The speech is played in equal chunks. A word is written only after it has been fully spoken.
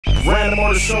Random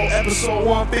Order Show, episode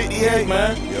 158,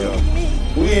 man.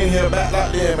 Yeah. We in here back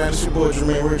out there, man. It's your boy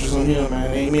Jermaine Richards on here, man.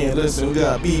 Amen. Listen, we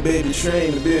got B-Baby Trey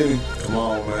in the building. Come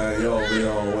on, man. Yo, we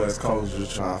on West Coast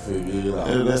just trying to figure it out.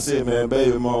 And that's it, man.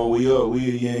 Baby Mo, we up.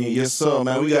 Yes, sir,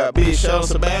 man. We got Big Shout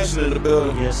Sebastian in the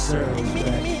building. Yes, sir.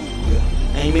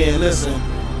 Amen. Listen. We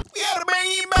gotta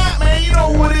bring you back, man. You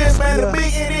know who it is, man. The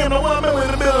big EDM, the one member in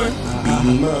the building. Beat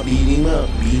him up, beat him up,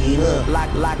 beat him up.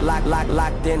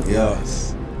 Locked in. Yes.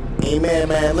 Amen,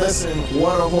 man. Listen,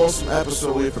 what a wholesome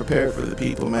episode we prepared for the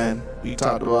people, man. We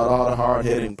talked about all the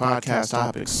hard-hitting podcast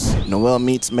topics. Noel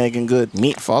meets Meagan Good.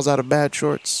 Meat falls out of bad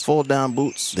shorts. Fold-down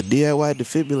boots. The DIY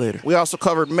defibrillator. We also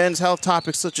covered men's health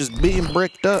topics such as being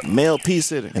bricked up, male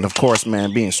pea-sitting, and of course,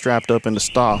 man, being strapped up in the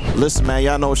stall. Listen, man,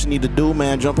 y'all know what you need to do,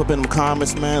 man. Jump up in the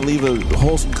comments, man. Leave a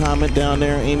wholesome comment down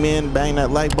there. Amen. Bang that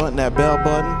like button, that bell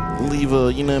button. Leave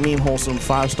a, you know what I mean, wholesome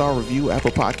 5-star review. Apple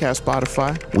Podcast,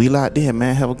 Spotify. We locked in,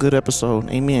 man. Have a good episode.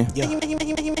 Amen. Yeah.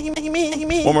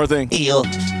 One more thing. Yo.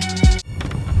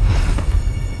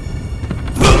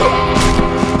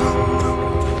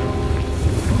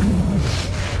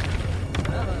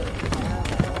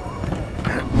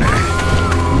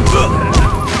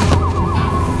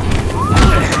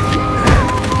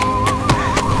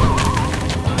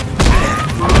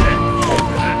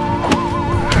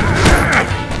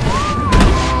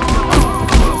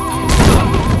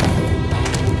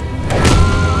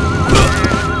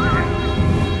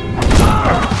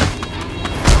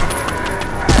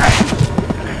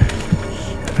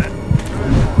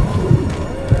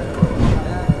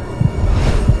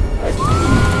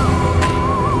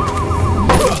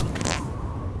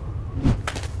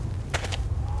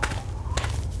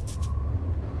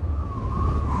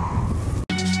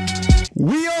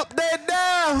 We up there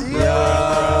down.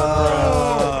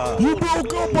 Yeah. You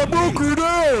broke up, I broke her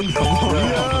down. Yeah.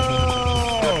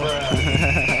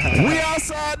 We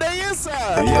outside, they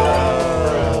inside. Yeah.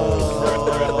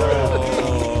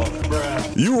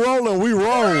 You rolling, we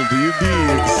rolling. Do you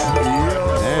digs?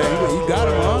 Yeah, you got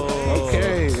him, huh?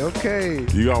 Okay.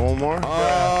 You got one more?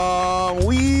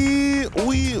 We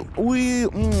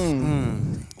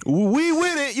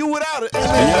with it, you without it.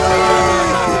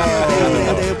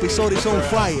 The episode is on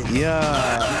fire.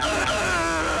 Yeah.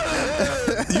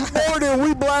 You more than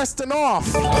we blasting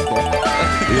off. Yeah.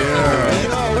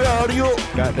 We already go.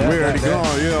 Got that. We already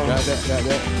gone, yeah. Got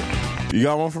that. You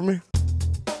got one for me?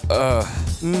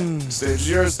 Stage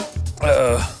yours.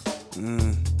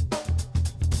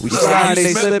 We slide,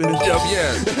 they slipping.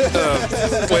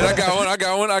 Yeah. Wait, I got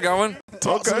one.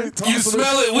 Okay. You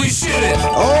smell it, we shit it.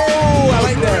 Oh, I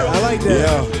like that.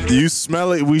 Yeah. You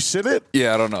smell it, we shit it?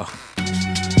 Yeah, I don't know.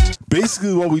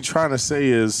 Basically, what we trying to say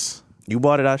is... You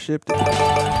bought it, I shipped it. Does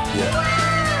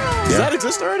that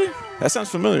exist already? That sounds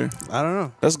familiar. I don't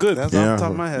know. That's good. That's off the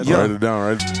top of my head. Write it down,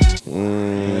 right?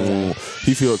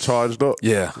 He feel charged up.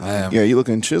 Yeah, I am. Yeah, you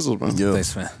looking chiseled, man. Yeah.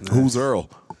 Thanks, man. Who's Earl?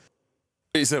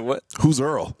 You said what? Who's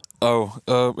Earl?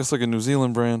 Oh, it's like a New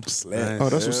Zealand brand. Oh,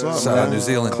 that's what's up, Shout out man. New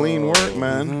Zealand. Clean work,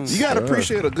 man. You gotta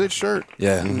appreciate a good shirt.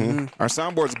 Yeah. Our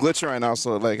soundboard's glitching right now,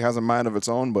 so it like has a mind of its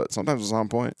own, but sometimes it's on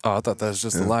point. Oh, I thought that was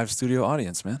just a live studio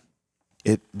audience, man.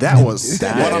 That was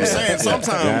what I'm saying.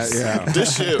 Sometimes Yeah.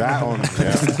 this shit. That one.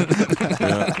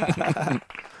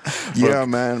 Yeah,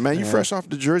 man. You fresh off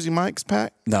the Jersey Mike's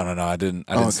pack? No, I didn't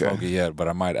smoke it yet, but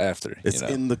I might after. It's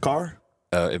in the car?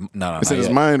 No, It's not in his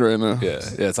yet. mind right now. Yeah,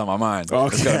 it's on my mind.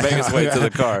 Okay. It's gonna make its way to the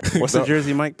car. What's the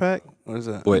Jersey Mike pack? What is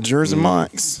that? Wait, Jersey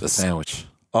Mike's. the sandwich.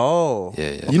 Oh.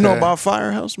 Yeah. You know Okay. about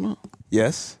Firehouse, man?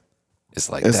 Yes. It's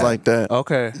like It's that. like that.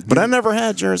 Okay. But I never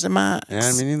had Jersey Mike's.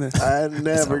 Yeah, me neither. I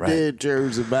never alright. did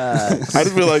Jersey Mike's. I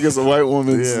just feel like it's a white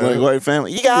woman's Yeah. like white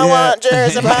family. You gotta want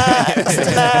Jersey Mike's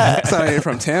tonight. Sorry, you're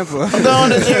from Tampa. Going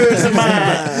to Jersey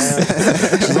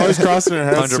Mike's. She's always crossing her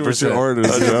head to what your 100%.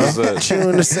 orders, you know? 100%.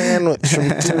 Chewing the sandwich from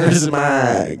Jersey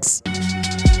Mike's.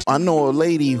 I know a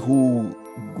lady who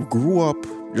grew up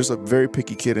just a very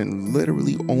picky kid and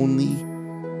literally only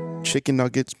chicken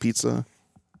nuggets, pizza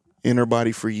in her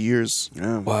body for years.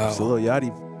 Yeah. Wow. It's a little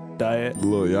yachty diet. The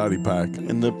little yachty pack.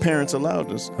 And the parents allowed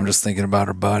this. I'm just thinking about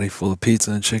her body full of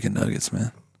pizza and chicken nuggets,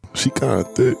 man. She kind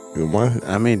of thick.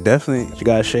 I mean, definitely. She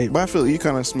got shape. But I feel like you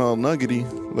kind of smell nuggety,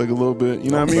 like a little bit. You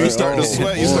know what I mean? You start to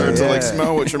sweat. You Oh, start to like yeah.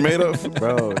 smell what you're made of.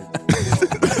 Bro.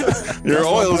 Your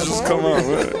oils just come out, man.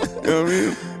 You know what I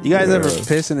mean? You guys ever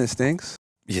piss and it stinks?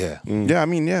 Yeah. Yeah, I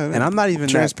mean, yeah. And I'm not even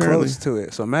that Transparently. close to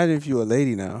it. So imagine if you a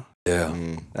lady now. Yeah.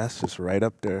 That's just right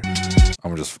up there. I'm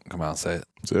gonna just come out and say it.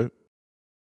 That's it.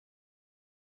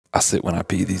 I sit when I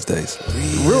pee these days.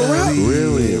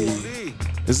 Really?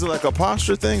 Is it like a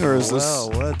posture thing, or is this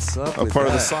Well, what's up a with part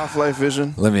of the that? soft life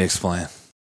vision? Let me explain.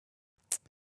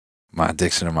 my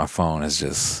addiction to my phone is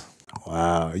just.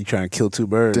 Wow, you trying to kill two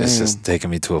birds? It's just taking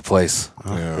me to a place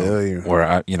where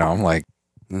I'm like,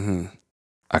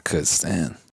 I could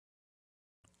stand,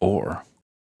 or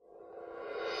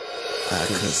I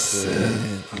could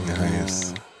stand.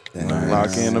 Nice.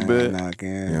 Lock in a bit. Lock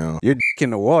in. Yeah. You're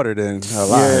in the water then. A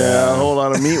lot. Yeah, a whole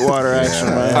lot of meat water action,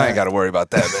 man. I ain't got to worry about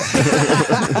that, man.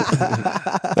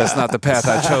 That's not the path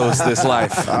I chose this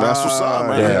life. That's what's up,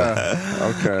 man.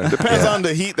 Yeah. Okay. Depends on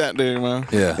the heat that day, man.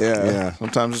 Yeah.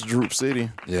 Sometimes it's Droop City.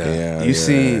 Yeah. You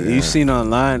seen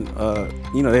online,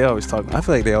 they always talk. I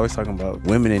feel like they always talking about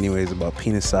women, anyways, about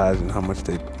penis size and how much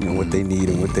they, what they need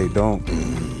and what they don't.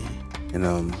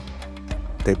 And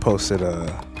they posted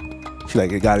she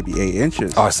like, it got to be 8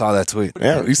 inches. Oh, I saw that tweet.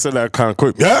 Yeah, you said that kind of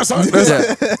quick. Yeah, I saw it.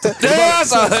 I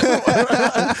saw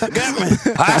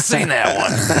that. I seen that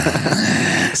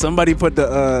one. Somebody put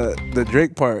the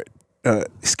Drake part,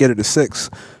 scared of the 6.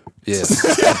 Yes.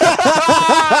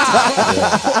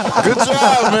 Good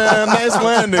job, man. Nice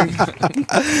landing.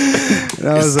 And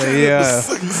I was like, yeah,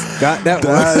 got that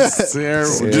one. That's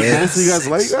terrible. Did most of you guys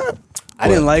like that? I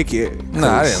didn't like it. No,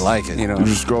 I didn't like it. You know, You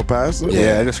just scroll past it?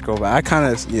 yeah, I just scroll by. I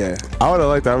kind of, I would have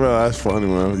liked that. I mean, that's funny,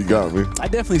 man. You got me. I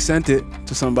definitely sent it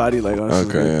to somebody. Like,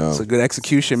 Okay, it's a good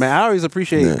execution, man. I always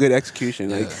appreciate good execution.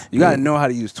 Like, you gotta know how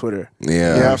to use Twitter. Yeah. You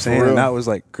know what I'm for saying? real. And that was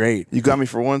like great. You got me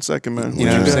for 1 second, man. You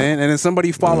know what I'm saying? And then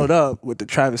somebody followed up with the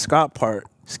Travis Scott part,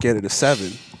 scared of the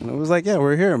 7. And it was like, yeah,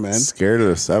 we're here, man. Scared of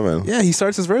the 7. Yeah, he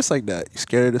starts his verse like that. You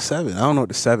scared of the 7. I don't know what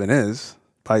the 7 is.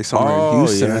 Probably somewhere in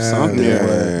Houston or something.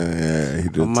 Yeah. He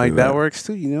did I'm like, that works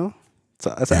too, you know?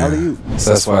 That's an alley-oop.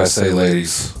 So that's why I say,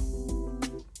 ladies,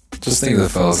 just think of the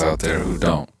fellas out there who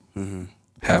don't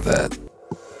have that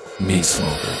meat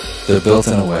smoker. They're built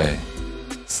in a way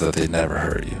so that they never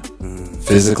hurt you,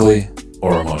 physically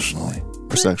or emotionally.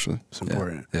 Or sexually. It's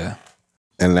important. Yeah.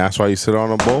 And that's why you sit on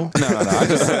a bowl? No. I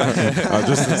just,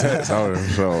 Just a test.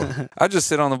 So. I just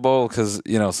sit on the bowl because,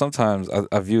 sometimes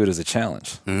I view it as a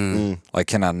challenge. Like,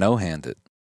 can I no-hand it?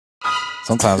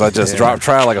 Sometimes I just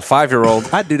try like a 5-year-old.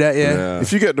 I do that, yeah.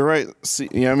 If you get the right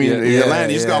seat, you know what I mean? Your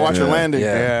landing, you just gotta watch your landing.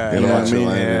 Yeah, You know what I mean?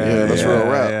 Yeah, that's real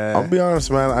rap. I'll be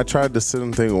honest, man. I tried the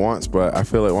sitting thing once, but I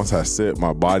feel like once I sit,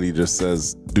 my body just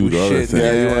says, do the other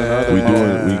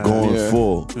thing. We going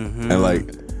full. And like,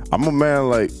 I'm a man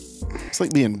like, It's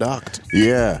like being docked.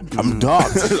 yeah, I'm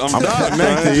docked. I'm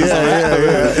connected.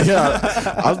 Yeah.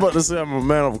 I was about to say I'm a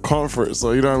man of comfort,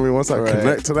 so you know what I mean. Once I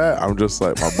connect to that, I'm just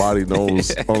like my body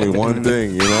knows only one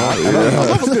thing. You know. I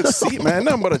love a good seat, man.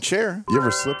 Nothing but a chair. You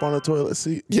ever slip on a toilet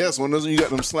seat? Yes, when you got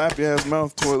them slappy ass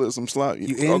mouth toilets, some slap.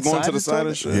 You going inside to the the side toilet?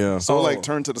 and shit. Yeah. So like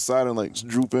turn to the side and like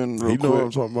droop in real You know what I'm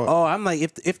quick. talking about? Oh, I'm like,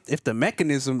 if the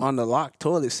mechanism on the locked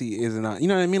toilet seat isn't on, you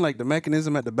know what I mean? Like the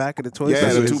mechanism at the back of the toilet Yeah,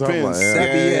 seat. the two talking pins. about,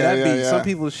 That'd be yeah. some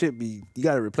people should be, you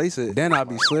gotta replace it. Then I'll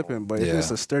be slipping. But if Yeah.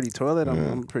 it's a sturdy toilet,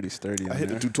 I'm pretty sturdy. I hit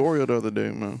the tutorial the other day,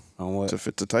 man. On what? To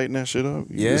tighten that shit up.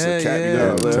 Yeah, It's a cat you yeah.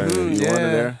 gotta lift. Mhm, You yeah.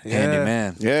 under there. Handy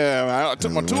man. Yeah, man, I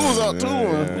took my tools out too,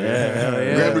 man.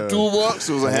 Yeah. Grabbed the toolbox.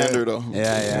 It was a hander though.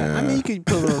 Yeah. I mean, you could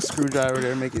put a little screwdriver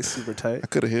there, make it super tight. I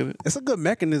could have hit it. It's a good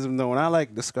mechanism though. When I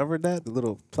like discovered that, the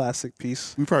little plastic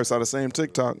piece. We probably saw the same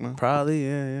TikTok, man. Probably,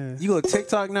 yeah. You go to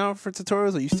TikTok now for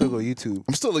tutorials, or you still go YouTube?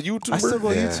 I'm still a YouTuber. I still go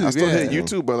YouTube. I still yeah. hit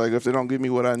YouTube, but like if they don't give me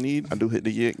what I need, I do hit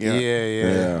the yick.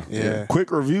 Yeah.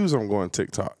 Quick reviews. I'm going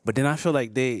TikTok. But then I feel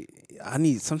like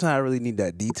sometimes I really need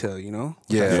that detail, you know?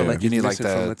 Yeah. I feel like You need like missing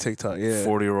from the that TikTok. Yeah.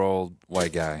 40-year-old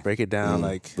white guy. Break it down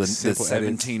like The simple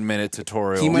edits. 17-minute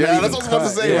tutorial. He might Yeah, not that's even what I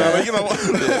was about to say, cut. man. Like, you know,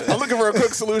 I'm looking for a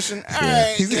quick solution. All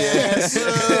right,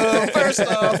 first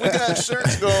off, we got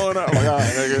shirts going on. I'm like, all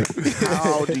right, nigga,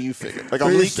 how do you figure? Like,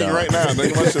 I'm leaking right now.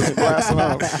 Nigga, my shit's blasting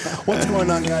out. What's going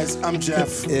on, guys? I'm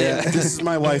Jeff. Yeah. This is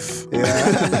my wife.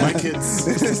 My kids.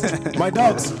 My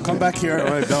dogs. Come back here.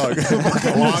 My dog.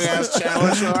 Long ass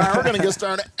challenge. All right, we're gonna get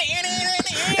started.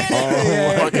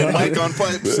 Fucking mic on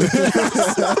pipes.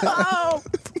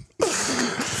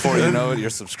 Before you know it,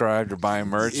 you're subscribed, you're buying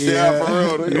merch. Yeah, for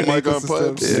real. Nigga, mic on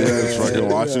pipes. Yeah, just fucking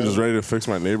watching, just ready to fix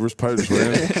my neighbor's pipes, man.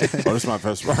 Oh, this is my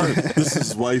best part. This is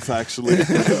his wife, actually.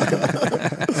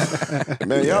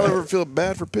 Man, y'all ever feel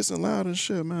bad for pissing loud and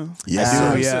shit, man? Yeah.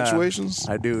 Certain Yeah. situations.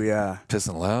 I do, yeah.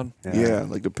 Pissing loud? Yeah,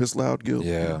 like the piss loud guilt.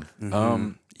 Yeah.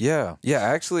 Yeah.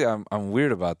 Actually, I'm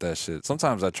weird about that shit.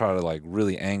 Sometimes I try to like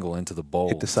really angle into the bowl.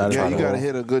 Hit the side of Yeah, the you bowl. gotta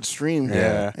hit a good stream.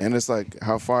 Yeah. And it's like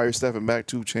how far you're stepping back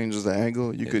to changes the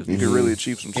angle. You could really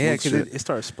achieve some smooth Yeah, because shit. it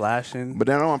starts splashing. But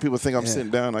then I don't want people to think I'm sitting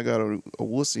down. I got a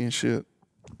wussy and shit.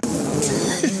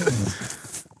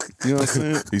 You know what I'm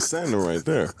saying? He's standing right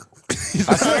there.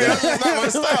 That's not my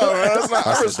style, man.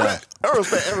 That's not. I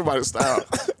respect everybody's style.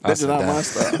 That's not my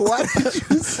style. Why did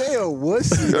you say a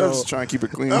wussy? I'm just trying to keep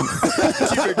it clean.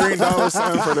 Keep it green dollar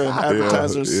sign for the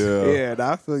advertisers. Yeah,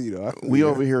 nah, I feel you though. We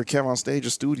over here, Kev on stage, a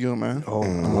studio, man. Oh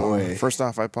boy. First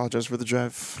off, I apologize for the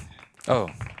drive. Oh.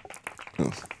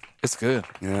 It's good.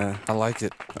 Yeah. I like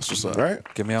it. That's what's up. Right?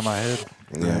 Get me out my head.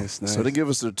 Nice. So they give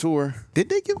us a tour. Did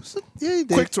they give us a they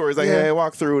Quick tour. It's like, hey,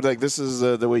 walk through. Like, this is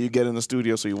the way you get in the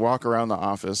studio. So you walk around the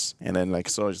office, and then like,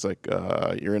 so it's like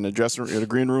you're in the dressing room, in the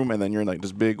green room, and then you're in like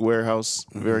this big warehouse,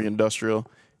 very industrial.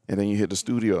 And then you hit the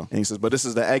studio. And he says, but this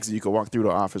is the exit. You can walk through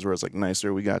the office where it's like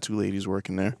nicer. We got 2 ladies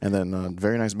working there. And then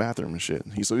very nice bathroom and shit.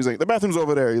 He's like, the bathroom's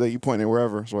over there. Like, you pointing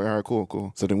wherever. So like, all right,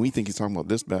 cool. So then we think he's talking about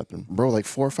this bathroom. Bro, like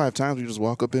 4 or 5 times we just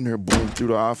walk up in there, boom, through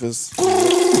the office.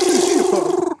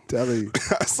 Telling you.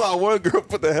 I saw one girl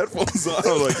put the headphones on.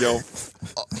 I was like, yo.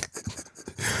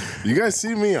 You guys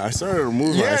see me? I started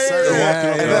moving. Yeah, I started walking up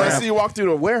And the then I ramp. see you walk through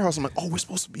the warehouse. I'm like, oh, we're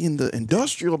supposed to be in the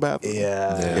industrial bathroom.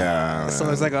 Yeah. So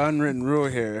it's like an unwritten rule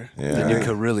here. Then you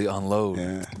could really unload.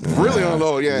 Yeah. Really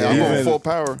unload. Yeah, I'm going Even full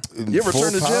power. You ever full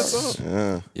turn the power? jets up?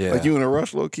 Yeah. Yeah. Like you in a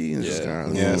rush, low key, and just kind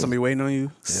of Yeah. Somebody waiting on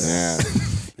you. Yeah.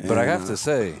 But I have to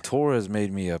say, tour has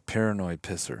made me a paranoid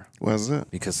pisser. What's that?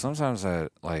 Because sometimes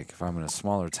if I'm in a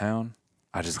smaller town,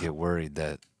 I just get worried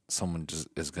that someone just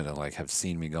is gonna like have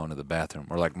seen me going to the bathroom,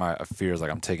 or like my fear is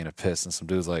like I'm taking a piss and some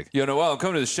dude's like, "Yo, Noel, I'm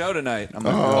coming to the show tonight." I'm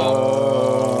like,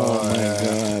 Oh my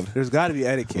god. There's got to be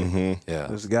etiquette. yeah.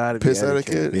 There's got to be Piss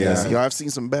etiquette? Yeah. Yo, I've seen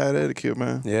some bad etiquette,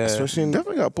 man. Yeah. Especially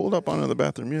definitely got pulled up on in the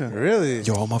bathroom, yeah. Really?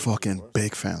 Yo, I'm a fucking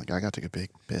big fan. Like, I got to take a big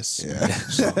piss.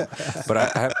 Yeah. But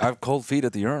I have cold feet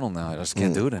at the urinal now. I just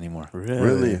can't do it anymore.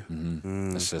 Really?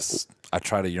 It's just I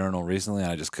tried a urinal recently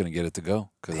and I just couldn't get it to go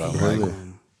because I'm like,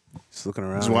 Just looking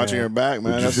around. Just watching your back,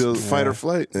 man. That feels fight or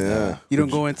flight. Yeah. You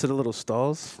don't go into the little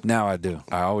stalls? now I do.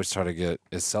 I always try to get.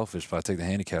 It's selfish, but I take the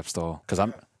handicap stall because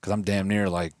I'm damn near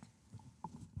like.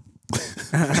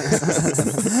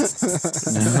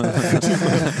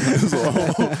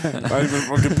 Not even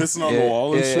fucking pissing on the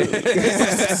wall and shit.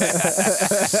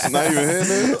 Not even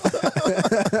hitting it.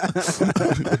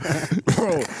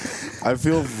 Bro, I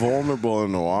feel vulnerable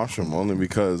in the washroom only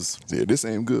because Yeah, this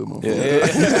ain't good, motherfucker.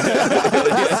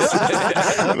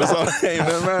 That's all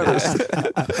that matters.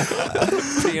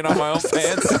 Peeing on my own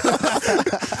pants.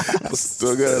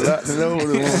 Still got a lot to know.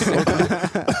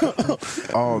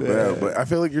 oh man, but I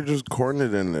feel like you're just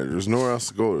cornered in there. There's nowhere else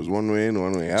to go. There's one way in,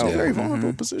 one way out. It's a very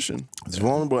vulnerable position. It's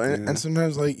vulnerable, and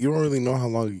sometimes like you don't really know how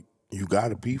long you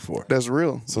gotta pee for. That's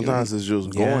real. Sometimes it's just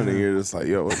going, and you're just like,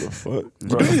 yo, what the fuck? You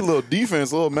do need a little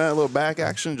defense, a little man, a little back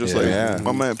action. Just like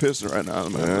my man pissing right now,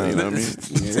 man. You know what I mean?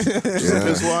 Just a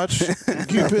piss watch.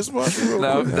 Can you piss watch real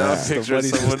Now, quick? now picture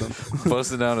someone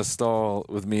busting down a stall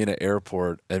with me in an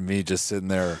airport and me just sitting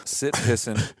there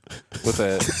pissing with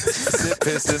a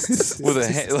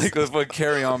like with a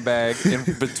carry-on bag in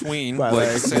between, like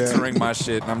censoring my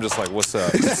shit, and I'm just like, "What's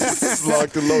up?"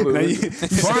 Locked and loaded.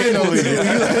 Finally.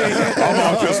 I'm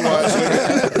on piss watch.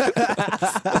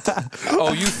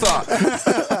 Oh, you thought?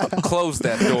 Close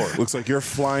that door. Looks like you're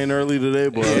flying early today,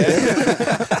 bro.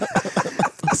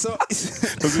 So,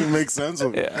 Doesn't even make sense.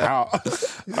 How? all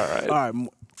right.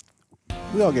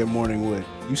 We all get morning wood.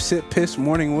 You sit, piss,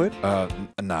 morning wood?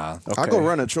 Nah. I go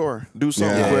run a chore, do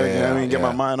something quick. You know what I mean, get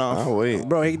my mind off. I'll wait.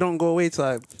 Bro, hey, don't go away till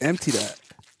I empty that.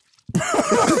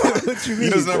 What you mean?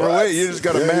 You just never wait. You just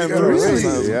got to man through. really?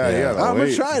 Sometimes. Yeah. I'm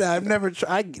gonna try that. I've never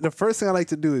tried. The first thing I like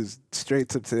to do is straight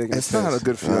to take. It's not a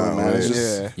good feeling, man. It's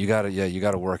just You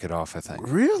gotta work it off, I think.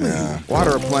 Really.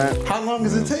 water a plant, How long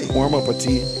does it take? warm up a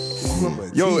tea.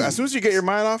 Yo, as soon as you get your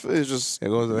mind off, it's just It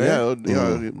goes away? yeah,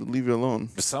 it'll leave you alone.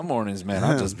 Some mornings, man,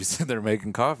 I'll just be sitting there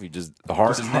making coffee, just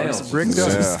hard as nails. Bricked up.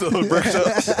 Still bricked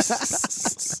up.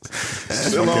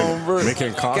 Still on brick.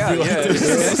 Making coffee. God, yeah.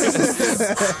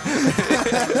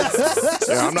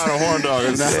 Yeah, I'm not a horn dog.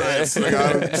 It's science. Like,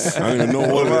 I don't even know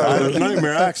what it is. I had a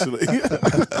nightmare, actually.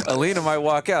 Alina might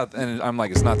walk out, and I'm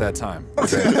like, it's not that time.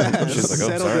 She's like, oh,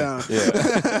 Settle sorry. down.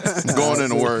 Yeah. going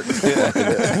into work.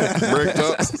 Bricked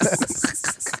up.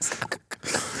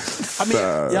 I mean,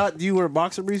 y'all, do you wear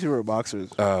boxer briefs? You wear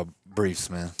boxers. Briefs,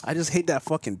 man. I just hate that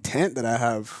fucking tent that I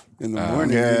have in the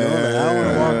morning. yeah, you know? Like, I don't want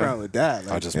to yeah. walk around with that.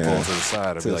 Like, I just pull to the side.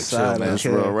 I'll be the like, side, chill, like, man. That's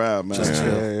real rap, man. Just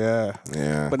chill. yeah.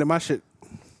 Yeah. But then my shit.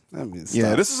 I mean,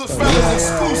 Yeah, this is a fellas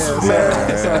exclusive, man.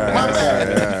 My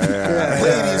bad.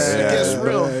 Ladies, it gets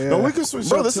real. No, we can switch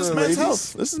Bro, up this to is men's ladies.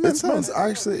 health. This is men's health.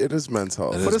 Actually, it is men's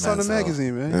health. It Put is us on the men's health.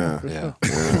 magazine, man. Yeah.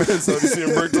 Yeah. So you see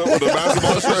him bricked up with a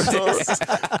basketball shirt on.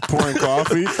 Pouring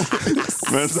coffee.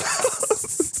 Men's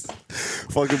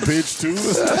Fucking page 2.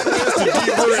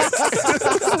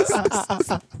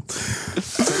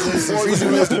 4 easy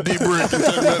meals to deep brick in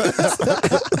 10 minutes.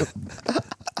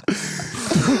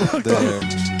 Damn.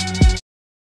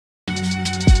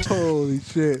 Holy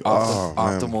shit.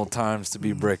 Optimal times to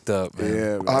be bricked up, man.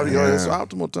 Yeah, man. It's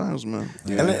optimal times, man.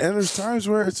 And there's times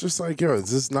where it's just like, yo, it's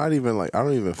just not even like, I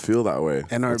don't even feel that way.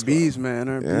 NRBs, man.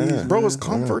 NRBs. Yeah. Bro, it's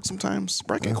comfort sometimes.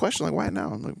 Bro, I get questioned like, why now?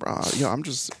 I'm like, bro, I'm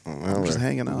just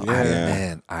hanging out.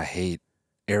 Man, I hate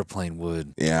airplane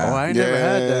wood. Yeah. Oh, I ain't never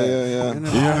had that. You don't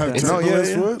have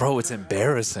turbulence wood? Bro, it's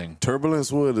embarrassing. Turbulence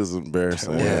wood is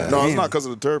embarrassing. Yeah. No, it's not because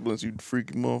of the turbulence, you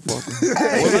freaky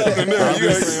motherfucker. What's happening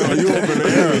there? You over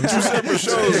there? Two separate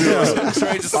shows.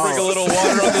 Trey just sprinkle a little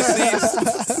water on the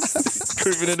seats.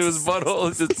 Creeping into his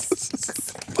butthole.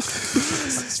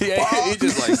 He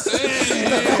just like,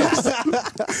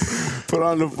 Put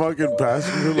on the fucking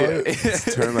passenger light.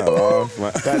 Turn that off.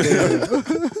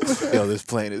 yo, this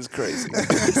plane is crazy.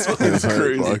 It's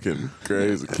crazy. Fucking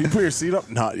crazy. Can you put your seat up?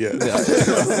 Not yet.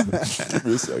 Give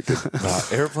me a second.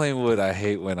 Airplane wood, I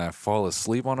hate when I fall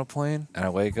asleep on a plane and I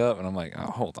wake up and I'm like, oh,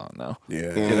 hold on now.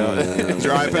 Yeah. You know?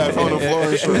 Your iPad on the floor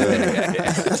and shit.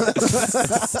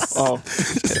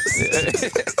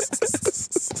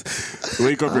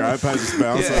 Wake up, your iPad just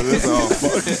bounce like this. Oh,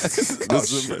 fuck.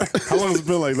 How long has it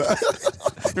been like that?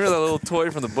 Remember that little toy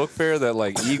from the book fair, that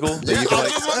like eagle? That you can,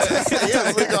 like,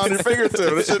 Yeah, look on your fingertip.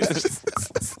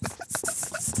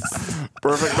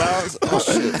 Perfect balance. Oh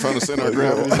shit, from the center of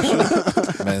gravity and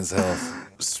shit. Men's health.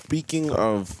 Speaking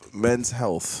of men's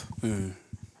health, you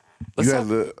Let's had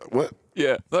the what?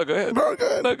 Yeah. No, go ahead. No, go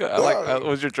ahead. No, go ahead. I like.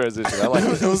 What's your transition? I like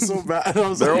it. It was so bad. They're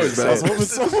always bad. I was hoping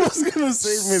someone was gonna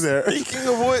save me there. Speaking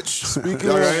of which, Speaking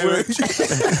of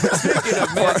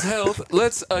men's health,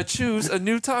 let's choose a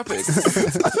new topic.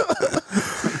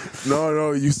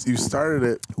 No, you started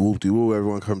it. Whoop-de-woo,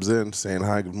 everyone comes in saying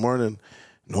hi, good morning.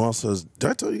 Noel says, did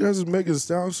I tell you guys it's Meagan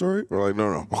Good story? We're like,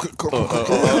 no.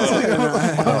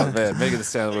 Oh man, Meagan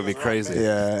Good would be crazy.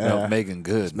 Yeah. No, Meagan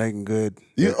Good. Meagan Good.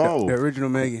 Yeah, The original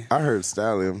Meagan. I heard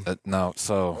Stallion. No,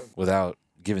 so without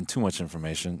giving too much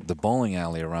information, the bowling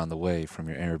alley around the way from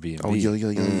your Airbnb. Oh, yo.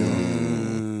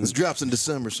 This drops in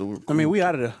December, so we're I mean, we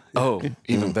out of the. Oh,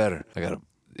 even better. I got a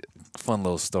fun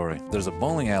little story. There's a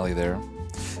bowling alley there,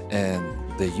 and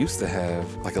they used to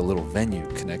have like a little venue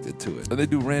connected to it. And they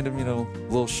do random,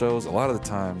 little shows. A lot of the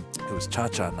time, it was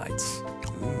cha-cha nights.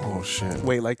 Oh, shit.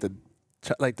 Wait, like the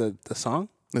song?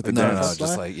 Like the No, dance.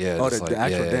 just like, yeah. Oh, just the like,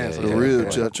 actual yeah, dance. yeah, The yeah, real yeah.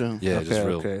 cha-cha. Yeah, Okay, just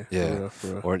real. okay. Yeah. For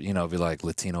real. Or, it'd be like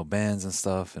Latino bands and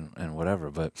stuff and whatever.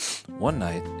 But one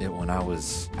night, when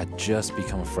I'd just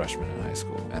become a freshman in high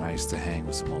school, and I used to hang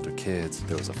with some older kids,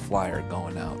 there was a flyer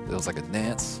going out. It was like a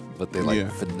dance, but they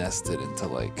finessed it into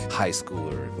like high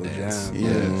schooler dance. jam.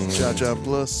 Yeah, cha-cha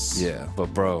plus. Yeah.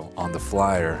 But bro, on the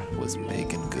flyer was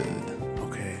Meagan Good.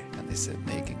 Okay. And they said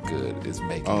Meagan Good is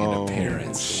making an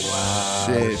appearance. Wow.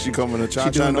 Shit, she coming to She cha-cha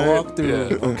doing the night? walkthrough.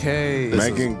 Yeah. Okay.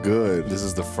 Meagan Good. This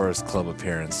is the first club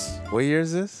appearance. What year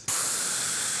is this?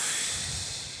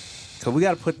 Cause we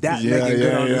gotta put that Meagan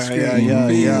Good on the screen.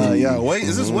 Yeah. Wait,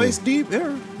 is this waist deep?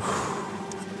 Yeah.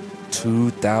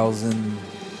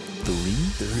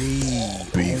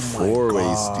 2003? Before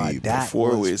waist deep. That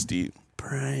Before was waist deep.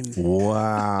 prime.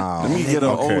 Wow. Let me get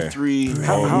an 03 Meagan Good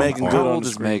How on old the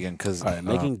is screen. Meagan? Because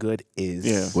Meagan Good is.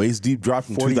 Yeah. Waist deep dropped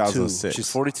in 42. 2006. she's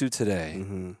 42 today.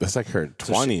 That's like her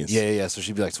So 20s. yeah. So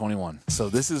she'd be like 21. So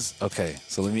this is okay.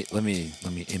 So let me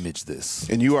image this,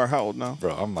 And you are how old now?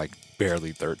 bro. I'm like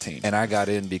barely 13, and I got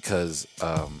in because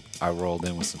I rolled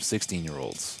in with some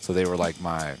 16-year-olds. So they were like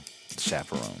my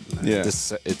chaperone. Yeah.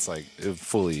 It's like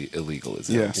fully illegal. Is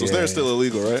it? Yeah. So they're still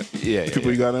illegal, right? Yeah, The people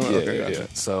you got in with? Yeah, Okay, yeah, gotcha. yeah.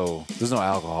 So there's no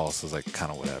alcohol, so it's like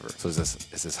kind of whatever. So it's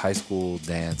this high school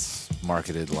dance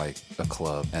marketed like a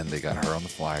club, and they got her on the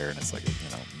flyer, and it's like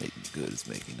Meagan Good is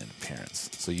making an appearance.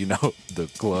 So the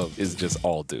club is just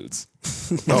all dudes.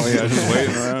 Oh yeah, just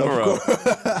waiting around. Bro,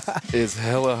 it's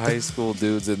hella high school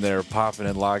dudes in there popping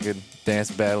and locking,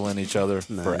 dance battling each other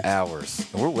for hours.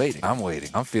 And we're waiting. I'm waiting.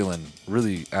 I'm feeling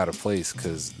really out of place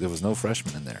because there was no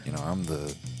freshman in there. I'm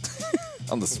the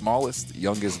I'm the smallest,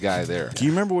 youngest guy there. Do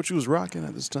you remember what you was rocking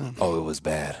at this time? Oh, it was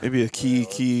bad. Maybe a key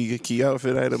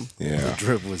outfit item. Yeah.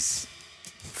 Drip was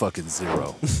fucking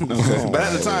zero. Okay. But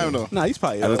at the time though. Nah, he's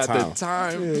probably At the At time. the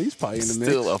time, Yeah, he's probably in the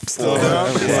mix. still a 4.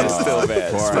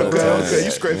 bad. Still bad. Okay,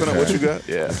 you scraping up what you got?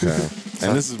 Yeah.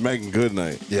 And this is Meagan Good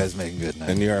night. Yeah, it's Meagan Good night.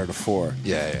 And you're at a 4.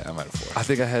 Yeah, I'm at a 4. I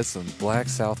think I had some black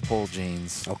Southpole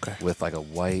jeans. Okay. With like a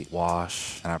white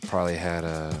wash, and I probably had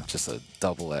just a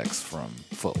double X from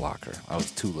Foot Locker. I was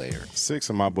 2 layered. 6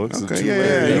 in my books. Okay,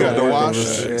 yeah. You got the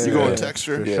wash. You go with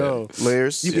texture. For sure.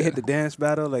 Layers. You can hit the dance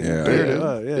battle like Yeah. you it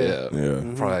up. Yeah.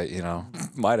 Probably, you know,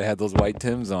 might have had those white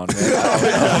Timbs on, man.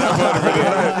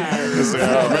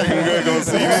 Meagan Good gonna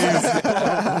see these.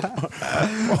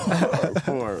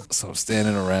 So I'm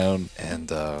standing around,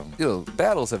 and you know,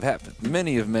 battles have happened.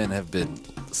 Many of men have been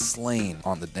slain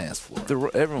on the dance floor.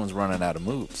 Everyone's running out of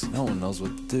moves. No one knows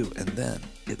what to do, and then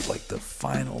it's like the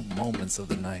final moments of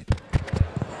the night.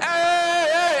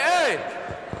 Hey!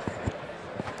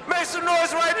 Make some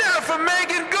noise right now for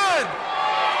Meagan Good!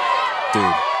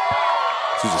 Dude,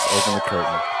 she just opened the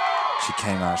curtain. She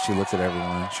came out, she looked at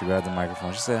everyone, she grabbed the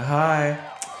microphone, she said, "Hi,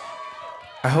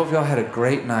 I hope y'all had a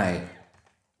great night."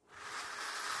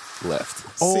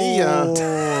 Left. See ya.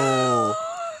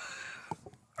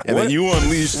 And then you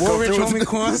unleashed. What Rich Homie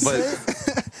Quan said?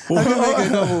 I can make a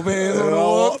couple bands on a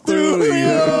walkthrough.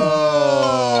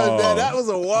 That was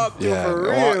a walkthrough for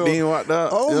real. Walked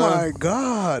up. Oh my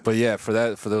God. But yeah, for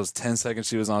those 10 seconds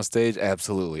she was on stage,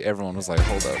 absolutely. Everyone was like,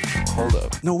 hold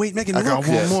up. No, wait, Megan, I got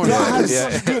one more.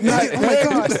 Guys, good night. Oh my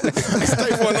God.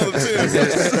 Stay for another 10.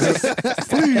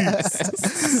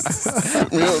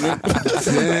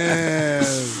 Damn.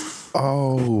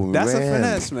 Oh, That's man. a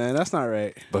finesse, man. That's not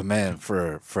right. But man,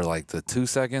 for like the 2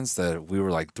 seconds that we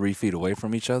were like 3 feet away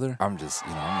from each other, I'm just,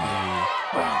 you know, I'm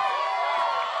like, wow,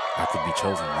 I could be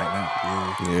chosen right now.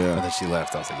 Yeah. And then she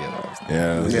left. I was like, yeah, that was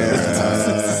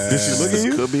Yeah. Did she look at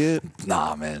you? Could be it.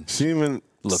 Nah, man. She even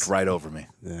Looked right over me.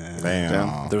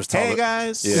 Damn. There was Hey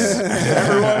guys.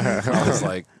 Yeah. I was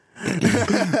like,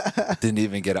 didn't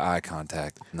even get eye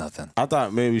contact. Nothing. I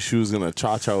thought maybe she was gonna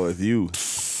cha-cha with you.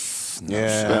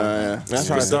 Yeah. That's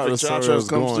how I thought the story was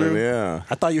going. Yeah.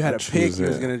 I thought you had a pick you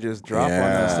was it. going to just drop on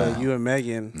us, like you and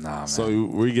Megan. Nah, man. So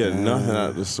we get nothing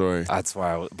out of the story. That's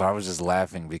why but I was just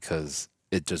laughing because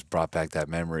it just brought back that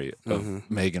memory of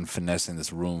Megan finessing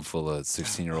this room full of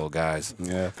 16-year-old guys.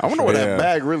 Yeah. I wonder what that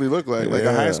bag really looked like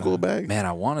a high school bag. Man,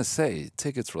 I want to say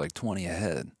tickets were like 20 a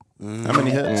head. How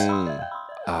many hits?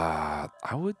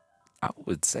 I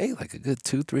would say like a good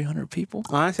 200-300 people.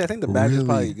 Honestly, I think the bag is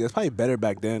probably better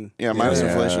back then. Yeah, minus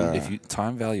inflation. If you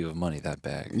time value of money, that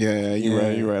bag. Yeah, you're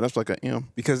right. You're right. That's like a M.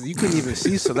 Because you couldn't even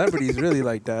see celebrities really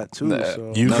like that too.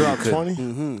 So. You No, dropped you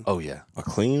 20? Oh yeah. A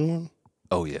clean one?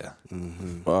 Oh yeah.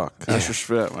 Fuck. That's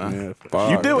respect, man.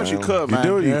 Fuck, You did what you could, man. You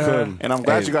did what you could. And I'm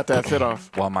glad you got that fit off.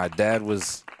 While my dad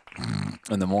was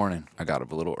in the morning, I got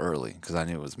up a little early because I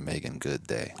knew it was Meagan Good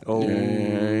day. Oh.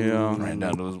 Yeah. Ran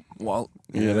down to his wallet.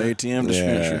 Yeah, the ATM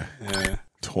distribution. Yeah.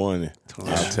 20.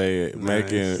 I'll tell you,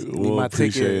 Megan Need will my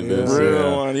appreciate ticket, this.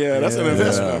 Real one. Yeah, that's an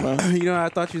investment, man. You know what I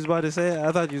thought you was about to say?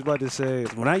 I thought you was about to say,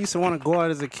 when I used to want to go out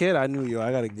as a kid, I knew,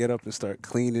 I got to get up and start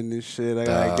cleaning this shit. I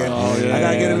got to get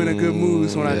him in a good mood.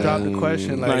 So when I drop the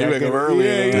question, like, Nah, you wake up early.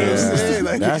 Yeah, you know what I'm saying?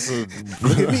 Like, That's a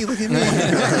look at me. You know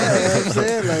what I'm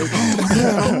saying? Like,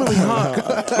 I'm really hot,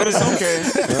 but it's okay.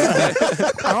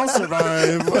 I'll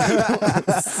survive.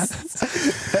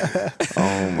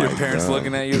 oh my Your parents God.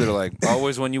 looking at you, they're like,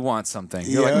 always when you want something.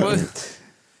 You're like, what?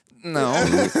 No,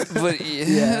 but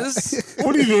yes.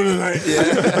 What are you doing tonight?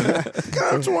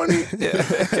 Got 20. Yeah.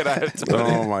 Can I have 20?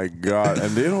 Oh my God.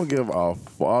 And they don't give a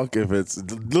fuck if it's,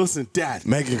 listen, Dad,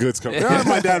 Meagan Good's coming. Yeah,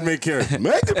 my dad made care.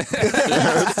 Megan.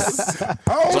 So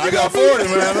I got 40,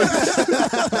 man.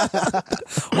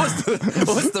 What's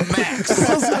the max?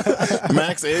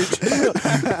 Max age.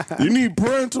 You need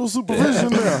parental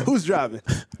supervision there. who's driving?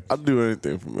 I'd do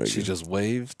anything for Megan. She just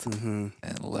waved and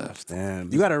left.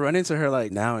 Damn. You got to run into her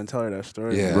like now and tell her that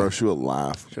story. Yeah. Bro, she would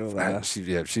laugh. She'll laugh. She'd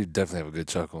definitely have a good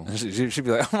chuckle. She'd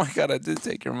be like, oh my God, I did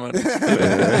take your money.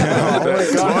 Oh my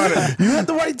God. You had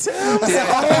the white Timbs?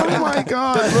 Oh my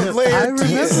God. I remember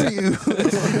you.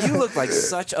 You look like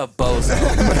such a bozo.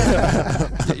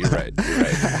 Yeah, you're right.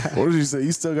 What did you say?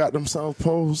 You still got them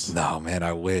Southpoles? No, man,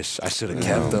 I wish. I should have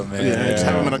kept them, man. Yeah, just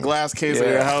have them in a glass case at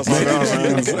your house. Like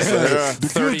that,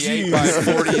 38 by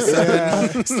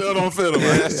 47. Still don't fit them,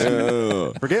 man.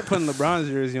 Yeah. Forget putting LeBron's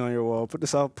jersey on your wall. Put the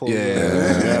Southpole.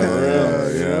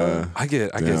 Yeah. I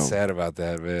get Damn. sad about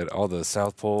that, man. All the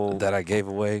Southpole that I gave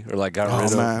away or like got rid Oh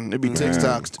of. man, it'd be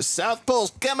TikToks. South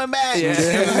Pole's coming back. Yeah.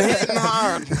 Hitting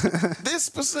hard. This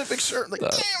specific shirt, like damn,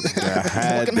 nigga, I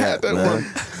had fucking had that man. one.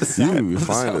 You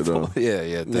find it though. Yeah,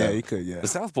 Yeah, damn. you could. Yeah. The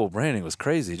Southpole branding was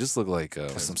crazy. It just looked like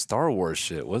some Star Wars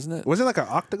shit, wasn't it? Was it like an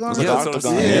octagon? Yeah, Yeah,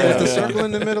 octagon. with the circle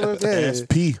in the middle of it.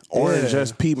 SP, orange Yeah.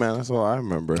 SP, man. That's all I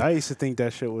remember. I used to think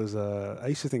that shit was. I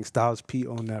used to think Styles P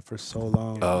owned that for so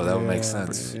long. Oh, that would make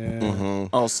sense. Yeah.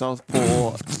 Oh,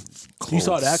 Southpole. You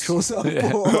saw the actual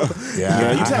Southpole.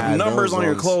 Yeah, you just I have had numbers those on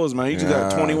your ones. clothes, man. You just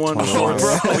got Yeah, 21 to 21.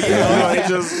 show, bro. Yeah, you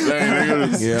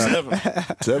just Yeah.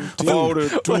 17.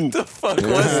 42. What the fuck was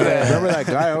that? Remember that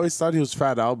guy? I always thought he was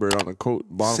Fat Albert on the coat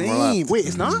bottom Same. left. Wait,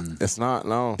 it's not. It's not.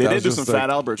 No, They That did was do just some Fat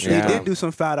Albert shit. Yeah. They did do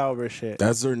some Fat Albert shit.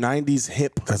 That's their '90s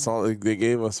hip. That's all they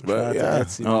gave us. But yeah,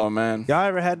 Oh, man. Y'all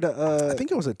ever had the? I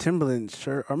think it was a Timberland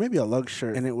shirt or maybe a lug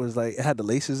shirt, and it was like it had the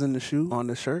laces in the shoe on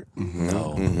the shirt.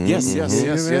 No. Yes, yes,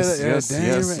 yes, yes, yes, damn,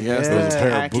 yes, right. yes. Yeah. Those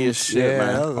tacky as shit, that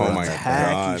man. was Oh a my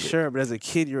tacky God. shirt. But as a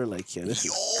kid, you were like, yeah, this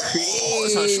is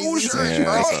It's a shoe shirt,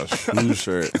 Yeah, it's a shoe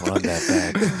shirt. Run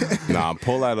that back. Nah,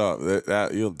 pull that up.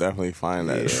 That you'll definitely find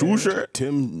that Shoe shirt?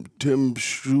 Tim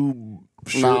shoe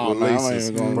shirt No, with no, I ain't laces.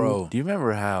 even going- Bro, do you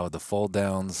remember how the fold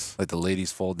downs, like the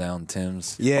ladies fold down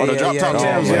Timbs? yeah, Oh, the drop top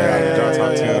Timbs. yeah, drop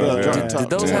top Timbs, the drop yeah. top Did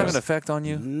those Timbs. have an effect on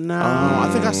you? No, I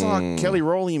think I saw Kelly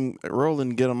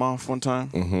Rowland get him off one time.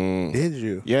 did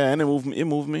you? Yeah, and it moved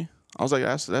me. I was like,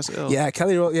 that's ill. Yeah,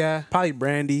 Kelly wrote. Yeah, probably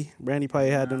Brandy. Brandy probably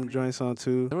had them joints on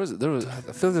too. There was.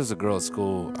 I feel there was a girl at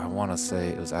school. I want to say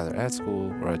it was either at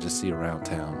school or I just see around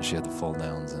town. She had the fold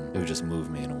downs, and it would just move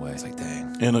me in a way. It's like,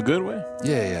 dang. In a good way?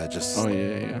 Yeah. Just. Oh,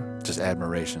 yeah. Just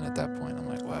admiration at that point. I'm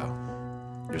like,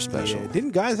 wow, you're special. Yeah,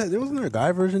 didn't guys have? There wasn't there a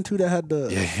guy version too that had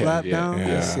the flap down.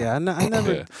 Yeah, I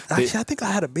never. Yeah. Actually, I think I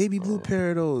had a baby blue pair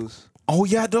of those. Oh,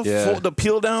 yeah, Yeah. the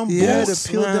peel down Yeah, boots, the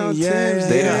peel man. down Yeah, Timbs.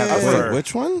 They didn't have Yeah. the fur. Wait,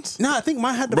 which ones? No, I think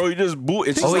mine had the. Bro, you just boot.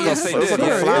 It's just Oh, like yeah, a they it's did. like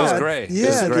Yeah, a It flower. was gray. Yeah, It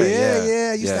was gray. yeah.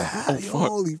 I used to Yeah. have.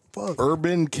 Holy fuck.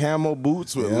 Urban camo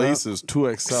boots with Yeah. laces,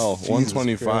 2XL,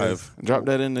 125. Drop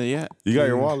that in the yet. You got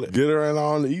your wallet. Get it right now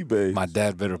on eBay. My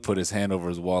dad better put his hand over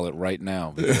his wallet right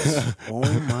now. Because, Oh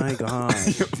my god.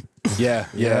 yeah.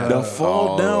 The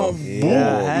fold down boot,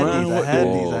 Yeah,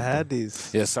 man. I had these.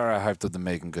 Yeah, sorry I hyped up the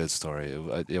Meagan Good story.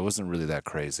 It wasn't really that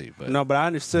crazy, but No, but I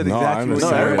understood No, I exactly understand.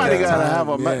 what No, you everybody were gotta saying. have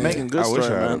a Yeah. Meagan Good I story, wish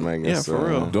I had a man. Megan Yeah, story. for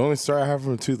real. The only story I have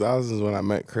from the 2000s is when I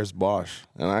met Chris Bosh,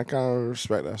 and I kind of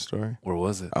respect that story. where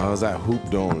was it? I was at Hoop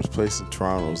Dome, this place in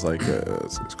Toronto. It was like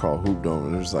it's called Hoop Dome,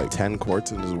 and there's like 10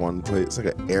 courts in this one place. It's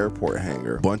like an airport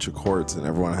hangar, bunch of courts, and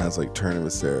everyone has like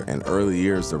tournaments there. And early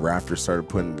years, the Raptors started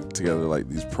putting together like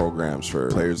these programs for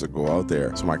players that go out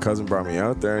there. So my cousin brought me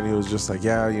out there, and he was just like,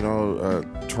 "Yeah, you know,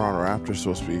 Toronto Raptors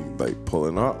supposed to be like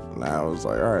pulling up." And I was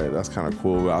like, "All right, that's kind of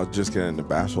cool." But I was just getting into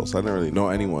basketball, so I didn't really know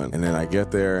anyone. And then I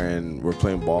get there, and we're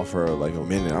playing ball for like a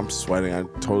minute. I'm sweating. I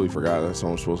totally forgot that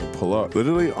someone's supposed to pull up.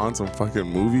 Literally on some fucking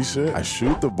movie shit. I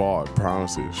shoot the ball. I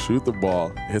promise you, shoot the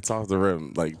ball. Hits off the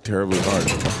rim like terribly hard.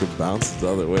 Fucking bounces the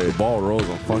other way. The ball rolls.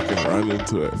 I fucking run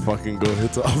into it. Fucking go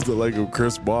hits off the leg of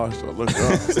Chris Bosh. I look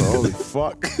up. So holy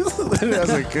fuck. Literally as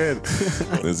a kid.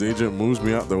 His agent moves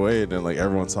me out the way, and then like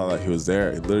everyone saw that he was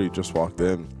there. He literally just walked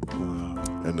in.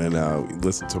 And then we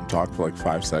listened to him talk for like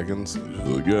 5 seconds. He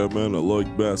was like, "Yeah, man, I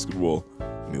like basketball."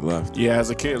 And he left. Yeah, as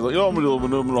a kid, like, yo, I'm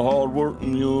the hard work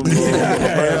and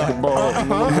basketball.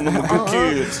 I'm a good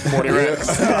kids. 40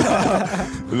 racks.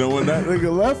 And then when that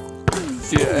nigga left,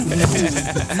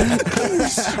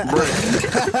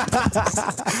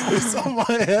 It's on my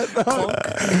head. I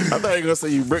thought you were gonna say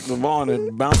you brick the ball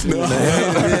and bounce it in the head.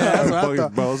 Yeah, that's what I fucking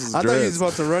thought. bounces I thought he was dreads.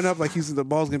 about to run up like the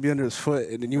ball's gonna be under his foot,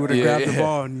 and then you would have grabbed the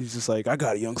ball, and he's just like, "I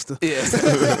got it, youngster."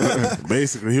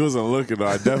 Basically, he wasn't looking though.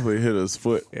 I definitely hit his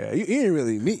foot. Yeah, you didn't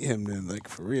really meet him then, like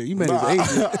for real. You met his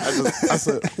agent. I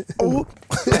said, "Oh."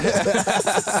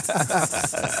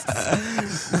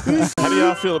 How do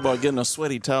y'all feel about getting a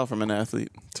sweaty towel from an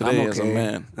athlete today as a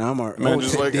man? I'm all right. Man,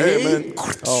 just like, hey, man.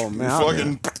 Oh man,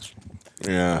 Fucking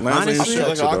Yeah. lands on your Honestly, shit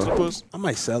like an octopus. I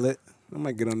might sell it. I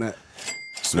might get on that.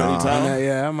 Sweaty Nah. towel.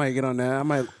 Yeah, I might get on that. I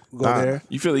might go Nah. there.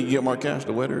 You feel like you get more cash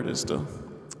the wetter it is still.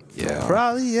 Yeah.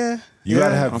 Probably, yeah. You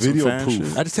gotta have On some video fan proof.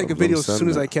 shit. I just take a of video them as soon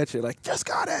as I sending catch it. Like, just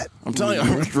got it. I'm telling you,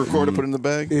 I record it, put it in the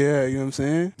bag. Yeah, you know what I'm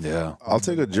saying? Yeah. it. I'll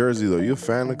take a jersey though. You a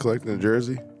fan of collecting a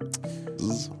jersey?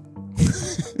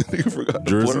 You forgot the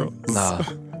Jersey? plural. Nah.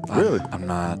 Really? I'm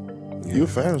not. You a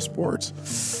fan of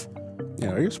sports?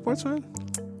 Yeah, are you a sports fan?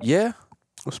 Yeah.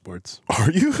 What sports? Are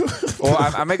you? Well,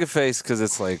 I make a face because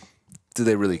it's like, do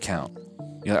they really count?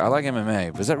 You know, I like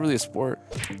MMA, but is that really a sport?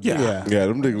 Yeah. Yeah,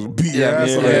 them niggas beat your Yeah, ass.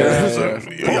 yeah, on yeah, their yeah, ass.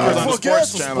 Yeah, on the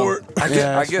sports channel.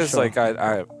 Yeah, I guess for sure.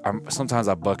 like I'm sometimes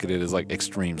I bucket it as like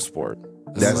extreme sport.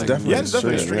 It's That's like, definitely Yeah, it's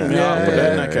definitely shit, extreme. yeah. Yeah, I'll put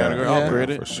that in that Yeah. category. I'll Yeah. upgrade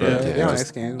it. For sure. Yeah. Yeah, just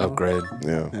X Games. upgrade.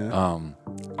 Yeah.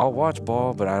 I'll watch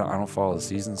ball, but I don't follow the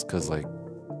seasons because like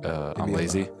I'm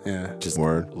lazy. Yeah. Just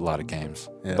Word. a lot of games.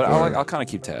 Yeah, But word. I'll kind of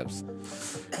keep tabs.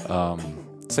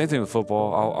 Same thing with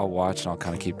football. I'll watch and I'll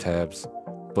kind of keep tabs.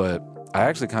 But I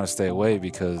actually kind of stay away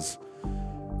because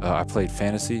I played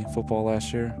fantasy football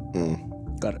last year.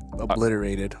 Got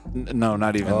obliterated. No,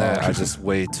 not even that. I just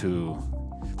way too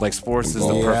like sports is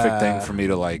the perfect thing for me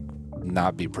to like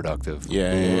not be productive.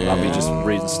 Yeah. I'll be just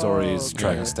reading stories,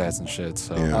 tracking stats and shit.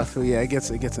 So I feel it gets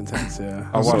intense. Yeah.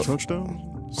 I watch.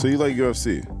 touchdown. So you like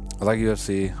UFC? I like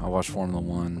UFC. I watch Formula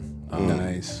One.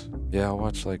 Nice. Yeah, I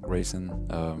watch like racing.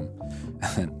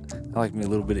 And I like me a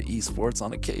little bit of esports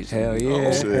on occasion. Hell yeah.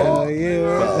 Oh, shit. Hell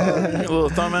yeah. A little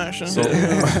thumb action.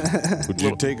 Would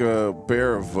you take a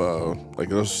pair of like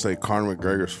let's just say Conor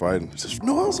McGregor's fighting? Just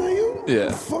Noel's on you?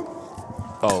 Yeah. Fuck.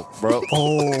 Oh, bro.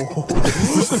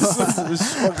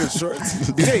 This fucking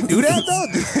shorts. Did they do that though?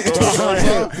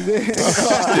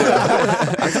 You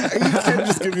can't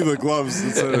just give me the gloves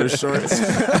instead of the shorts.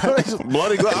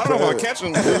 Bloody glove. I don't know about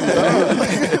catching. I'd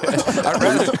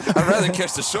rather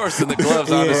catch the shorts than the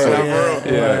gloves, honestly.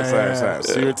 Yeah.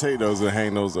 So you would take those and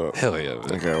hang those up. Hell yeah,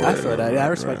 man. Okay, I feel that. Yeah, I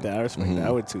respect that. I respect that.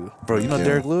 I would too. Bro, you know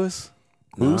Derek Lewis?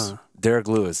 Who's? Derek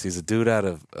Lewis. He's a dude out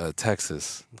of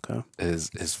Texas. Okay. His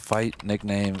fight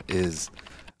nickname is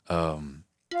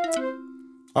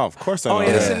Oh, of course I know. Oh yeah,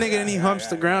 that. this a nigga and he humps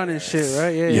the ground and shit, right?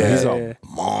 Yeah, Yeah, He's yeah. a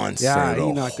monster. Yeah, he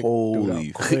though. knocked the Holy dude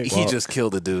out quick. he just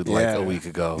killed a dude like Yeah. a week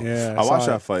ago. Yeah, I watched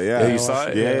saw that it. fight. Yeah, Yeah, you saw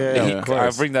it? Yeah. Of I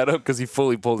course. bring that up because he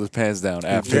fully pulled his pants down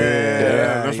after.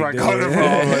 Yeah. That's he where I did. caught it from.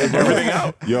 Like, everything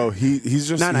out. Yo, he's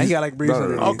just Nah, he got like breeze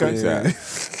underneath. Okay, Yeah. yeah.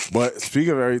 But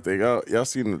speaking of everything out, y'all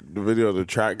seen the video of the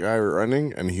track guy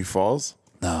running and he falls?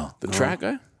 No. The track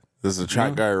guy? There's a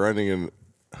track guy running and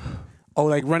Oh,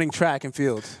 like running track and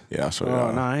fields. yeah, I'll show you.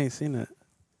 Oh no, I ain't seen that.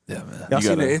 Yeah, man. Y'all You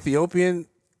seen gotta- the Ethiopian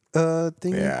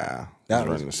thing? Yeah, That he's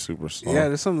was- running super slow. Yeah,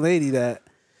 there's some lady that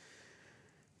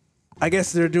I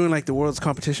guess they're doing like the world's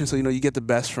competition, so you get the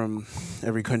best from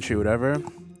every country, whatever.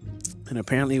 And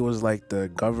apparently it was like the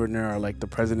governor or like the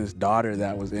president's daughter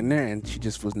that was in there, and she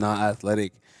just was not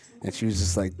athletic, and she was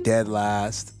just like dead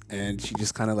last, and she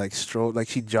just kind of like strode, like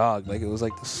she jogged, like it was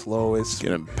like the slowest.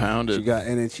 Getting She pounded. got,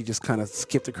 and then she just kind of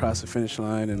skipped across the finish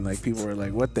line, and like people were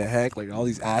like, "What the heck?" Like all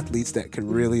these athletes that could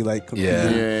really like compete.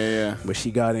 Yeah. But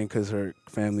she got in because her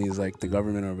family is like the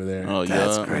government over there. Oh,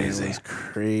 That's yeah. crazy. It was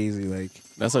crazy. Like,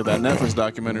 That's like that Netflix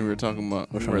documentary we were talking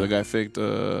about, where the guy faked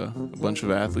a bunch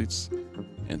of athletes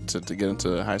and to get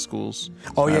into high schools.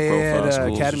 oh yeah, high-profile the schools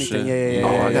and academy shit. thing. Yeah.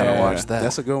 Oh, I gotta yeah. watch that.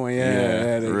 That's a good one.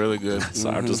 Yeah, they- really good. So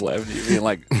I'm just laughing at you being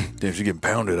like, damn, she getting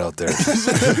pounded out there.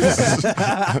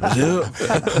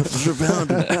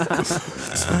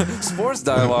 Sports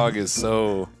dialogue is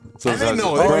so. They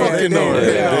know Oh, yeah, it. They they know did.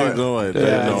 it. Yeah. They know it. They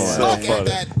Yeah, know it's it. so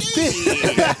funny.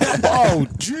 Oh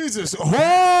Jesus!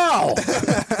 Wow!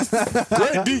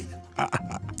 Great D.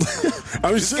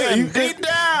 I'm saying you beat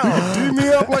down. You D me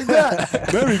up like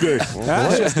that. Very good.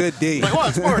 That's just good D. Like,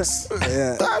 what? Sports?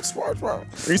 Yeah. That's sports, bro.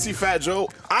 You see Fat Joe?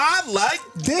 I like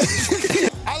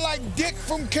I like dick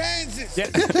from Kansas.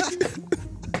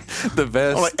 The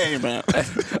best. I'm like, hey, man. I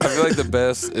feel like the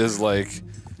best is like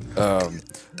a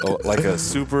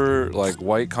super like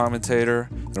white commentator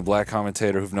and a black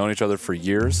commentator who've known each other for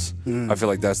years. I feel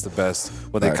like that's the best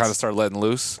when they Facts. kind of start letting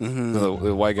loose.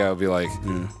 The white guy will be like,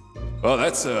 "Well,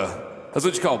 that's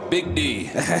what you call Big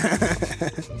D,"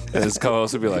 and his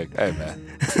co-host would be like, "Hey, man,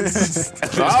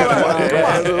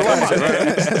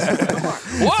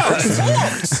 what?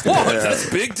 That's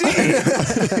Big D."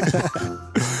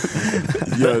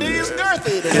 He's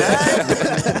girthy today.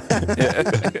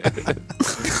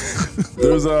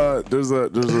 There's a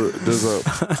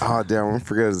oh damn, I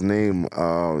forget his name.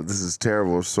 This is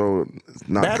terrible. So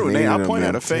not Bad with Canadian, name. I'll point man.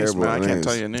 at a face, Terrible man. I can't names.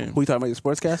 tell you a name. Who you talking about? Your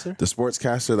sportscaster? The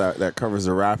sportscaster that covers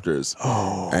the Raptors.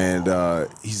 Oh, and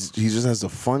he just has the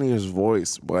funniest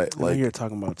voice. But I know like you're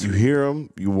talking about. you hear him,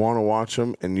 you want to watch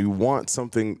him, and you want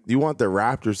something. You want the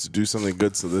Raptors to do something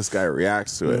good, so this guy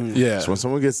reacts to it. Yeah. So when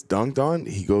someone gets dunked on,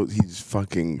 he's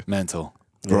fucking. Mental.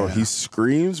 Bro, he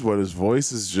screams, but his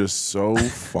voice is just so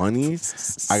funny.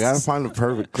 I gotta find the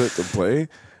perfect clip to play.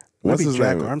 What's Maybe his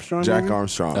Jack name? Armstrong, Jack maybe?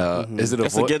 Armstrong. Is it a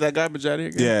Just to voice? get that garbage out of here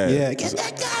again? Yeah. Yeah. He came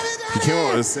up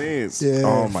with the sayings. Yeah.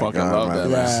 Oh my Fucking god, love man. that,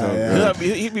 That's so man.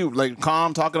 good. He'd be like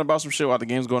calm, talking about some shit while the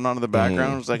game's going on in the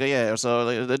background. It's like, yeah, so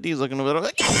like, the D's looking a little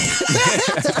like, he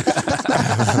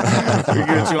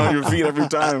gets you on your feet every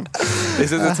time.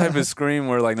 Is it the type of scream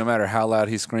where, like, no matter how loud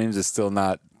he screams, it's still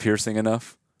not piercing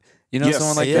enough? You know, Yes.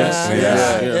 someone like Yeah,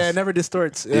 that? yeah, it never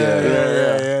distorts. Yeah.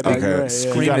 yeah. No, Okay. you're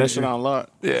right, You got that shit on lock.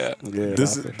 Yeah. Yeah.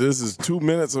 This is 2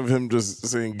 minutes of him just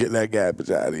saying, "Get that garbage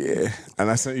out of here."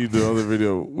 And I sent you the other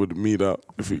video with the meat up.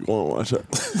 If you want to watch it.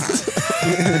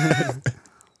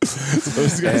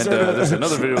 There's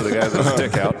another video of the guy with his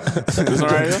dick out. This all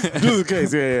right? Just in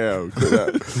case, yeah.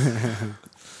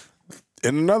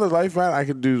 In another life, man, I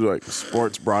could do like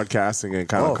sports broadcasting and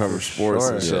kind of cover sports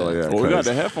and shit like that. Well, we got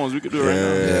the headphones. We could do it right now.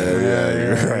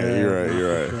 Yeah,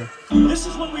 you're right. This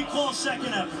is what we call second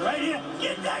effort, right here.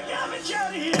 Get that garbage out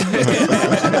of here.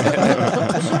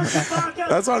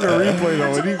 That's on the replay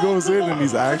though. When he goes in and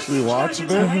he's actually watching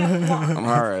it. I'm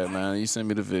all right, man. You send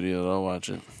me the video. I'll watch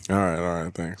it. All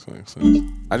right. Thanks.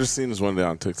 I just seen this one day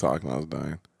on TikTok and I was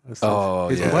dying.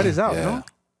 What is out? No?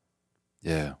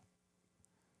 Yeah.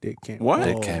 Dick came. What?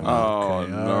 Dick came out. Oh,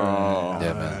 no.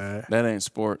 Yeah, man. That ain't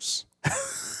sports.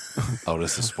 Oh,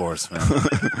 this is sports, man.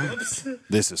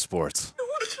 This is sports.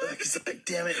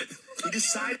 Damn it. He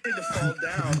decided to fall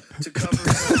down to cover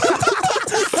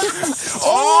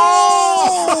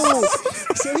Oh!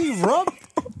 So he rubbed.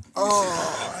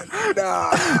 Oh,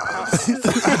 nah.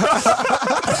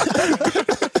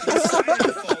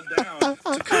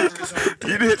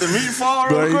 You did hit the meat fall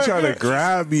real But he quick. trying to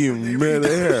grab you in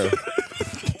midair.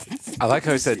 I like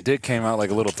how he said dick came out like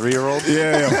a little 3-year-old.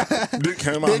 Yeah. Dick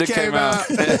came out. Dick came out.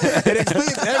 It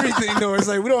explains everything, though. It's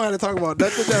like, we don't have to talk about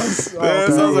nothing else. That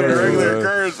sounds like a regular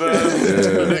occurrence,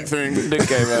 man. Dick thing. Dick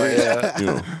came out, yeah. You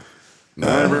know. I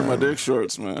didn't bring my dick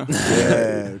shorts, man.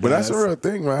 Yeah, but that's a real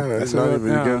thing, man. That's not even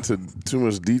get into too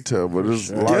much detail, but it's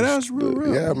a lot. That's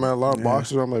real. Yeah, man, a lot of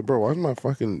boxers. I'm like, bro, why's my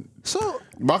fucking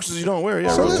Boxers you don't wear, yeah.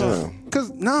 So real time. because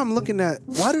now I'm looking at,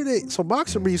 why do they, so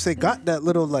boxer briefs, they got that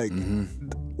little, like,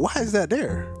 why is that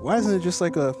there? Why isn't it just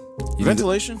like a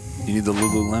Ventilation? You need the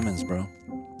Lululemons, bro.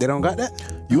 they don't got that?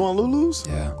 You on Lulu's?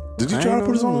 Yeah. Did you try to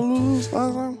put us on Lulu's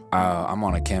last time? I'm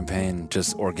on a campaign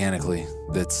just organically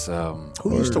that's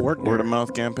Who used to work there? Word of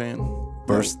mouth campaign.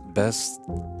 best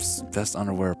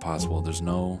underwear possible. There's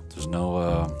no There's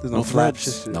no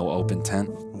flaps. flaps. no open tent.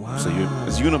 Wow. So you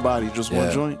It's unibody, just one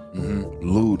Yeah. joint.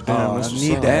 Lewd. Damn, I that's what's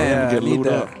need up. that. And Yeah, you I get need lubed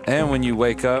that. up. And when you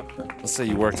wake up, let's say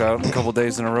you worked out a couple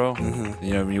days in a row,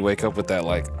 you know, when you wake up with that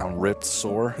like I'm ripped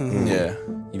sore, Yeah.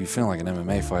 you be feeling like an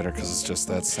MMA fighter because it's just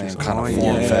that same kind of oh,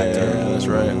 form yeah. factor. That's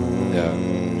right. Yeah.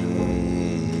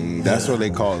 That's what they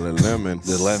call it, lemon.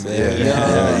 The lemon.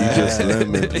 Yeah, you just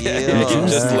lemon. You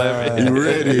just lemon. You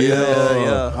ready?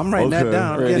 Yeah. I'm writing that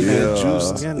down. I'm getting that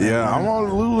juice. Yeah, I'm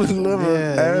on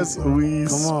Lululemon as we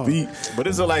on. speak. But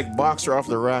is it like boxer off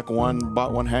the rack,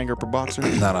 one hanger per boxer?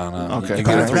 No. Okay. You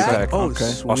get a Pack? 3-pack. Oh, Okay.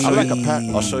 sweet. I'll show I like you. a pack.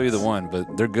 I'll show you the one,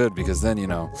 but they're good because then you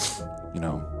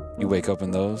wake up in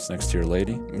those next to your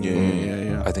lady.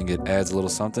 Yeah. I think it adds a little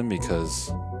something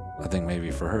because I think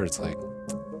maybe for her it's like,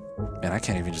 man, I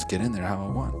can't even just get in there how I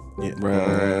want.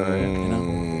 Right. You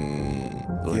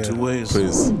know? Going two ways.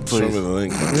 Please show me the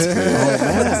link.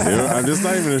 Yeah, I'm just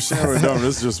not even ashamed of them.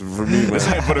 This is just for me, man.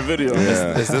 For the video.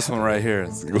 Yeah. It's this one right here.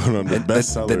 It's- Going on the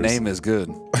best the name is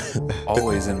good.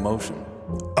 Always in motion.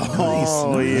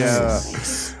 Oh, yeah.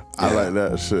 I like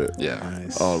that shit. Yeah.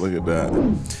 Oh, look at that.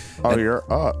 Oh, you're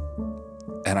up.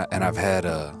 And I've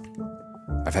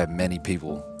had many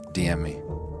people DM me.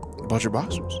 About your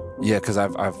boxers. Yeah, because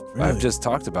I've just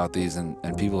talked about these and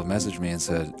people have messaged me and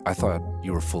said, I thought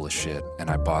you were full of shit and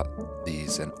I bought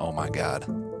these and oh my God.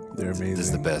 They're amazing. This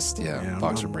is the best,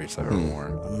 boxer briefs I've ever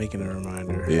worn. I'm making a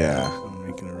reminder. Yeah. I'm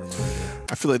making a reminder.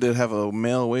 I feel like they'd have a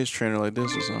male waist trainer like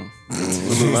this or something.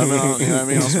 Lululemon, you know what I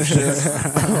mean? On some shit.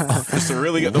 Just to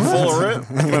really get the full rip.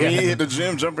 You know what I mean? You hit the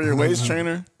gym, jump in your waist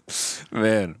trainer.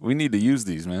 Man, we need to use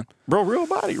these, man. Bro, real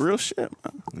body, real shit,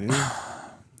 man.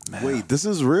 Wait, this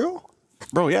is real?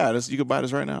 Bro, yeah, you can buy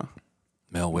this right now.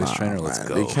 Male waist trainer, let's man,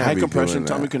 go. they can't High be compression doing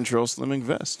that. tummy control slimming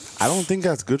vest. I don't think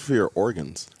that's good for your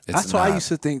organs. That's what I used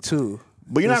to think too.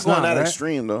 But you're not It's going that right?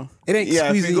 extreme though. It ain't if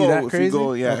squeezing you go, you that if crazy? you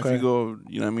go, if Okay. you go,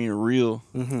 you know what I mean, real.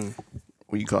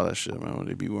 What you call that shit, man? What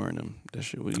they be wearing them? That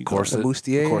shit. What do you call Corset? it? The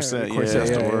bustier? Corset, yeah, Corset,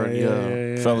 that's the yeah, word. yeah, Yeah,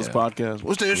 yeah, yeah, Fellas yeah. podcast.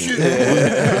 What's that shit?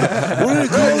 What do they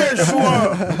call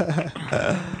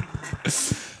that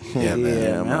Yeah, man.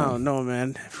 Yeah, man, I don't know,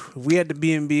 man. We at the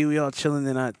B&B, we all chilling,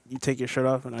 and you take your shirt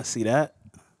off, and I see that.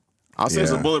 I'll say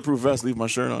it's a Yeah. bulletproof vest. Leave my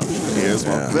shirt on. Yeah, It's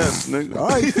my vest, nigga. All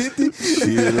right, 50.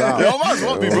 Chill out. Yo, I might as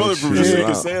well be bulletproof just so you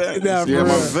can say that. Nah, Yeah, for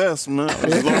my real. vest, man.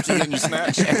 Just low key getting you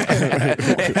snatched.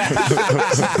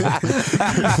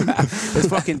 It's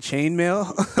fucking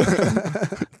chainmail.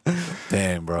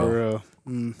 Damn, bro. real.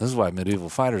 This is why medieval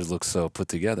fighters look so put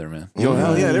together, man. Yo,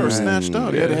 hell yeah, they were snatched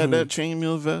up. Yeah, they had that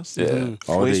chainmail vest. Yeah.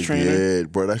 Oh, Waist they trainer.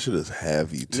 did. Bro, that shit is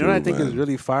heavy, too, You know what I think man. is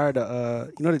really fire?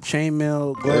 The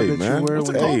chainmail glove Hey, that man. you wear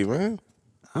What's when hey, man.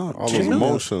 Oh, All those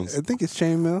emotions. I think it's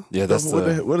chainmail. Yeah, that's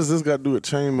What does this got to do with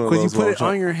chainmail? Because you put it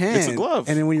on your hand. It's a glove.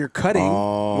 And then when you're cutting,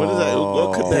 What is that?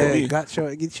 What could that be?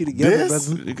 it gets you together, This?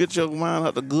 brother. You get your mind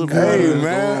out the good. Hey water.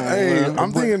 man, hey,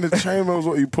 I'm thinking the chainmail is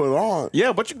what you put on.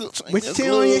 Yeah, but you go. But you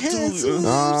chain on your hands.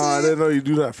 I didn't know you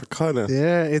do that for cutting.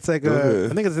 Yeah, it's like Okay. I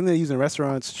think it's in there using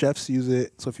restaurants. Chefs use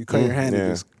it. So if you cut your hand, yeah. it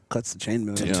just cuts the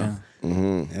chainmail. Yeah.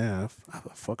 Yeah, I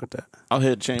fuck with that. I'll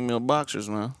hit chainmail boxers,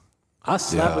 man. I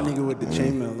slap a Yeah. nigga with the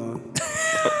chainmail on.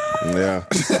 Yeah.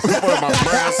 Put my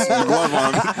brass glove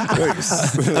on.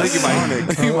 I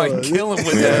think you might kill him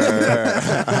with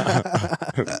that.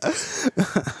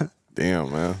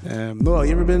 Damn, man. Noel,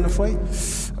 you ever been in a fight?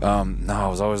 No, I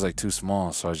was always like too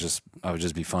small, so I would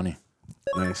just be funny.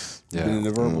 Nice. Yeah. Been in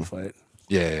a verbal fight.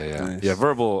 Yeah. Nice. Yeah,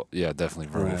 verbal. Yeah, definitely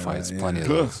verbal fights. yeah. Plenty of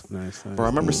those. Nice. Bro, I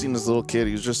remember seeing this little kid.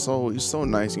 He's so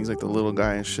nice. He's like the little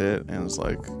guy and shit. And it's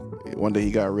like one day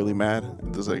he got really mad.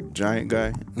 This like giant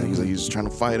guy, and he's like he's trying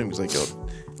to fight him. He's like, yo,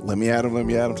 let me at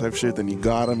him type shit. Then he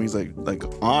got him. He's like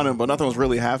on him, but nothing was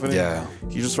really happening. Yeah.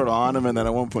 He just sort of on him, and then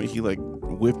at one point he like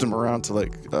whipped him around to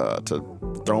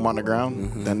to throw him on the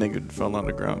ground. That nigga fell on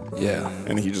the ground. Yeah.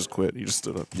 And he just quit. He just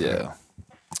stood up. Yeah.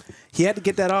 He had to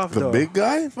get that off, The though. big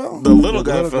guy fell? The little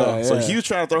guy little fell. guy, So yeah. he was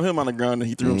trying to throw him on the ground, and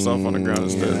he threw himself on the ground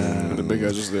instead. And the big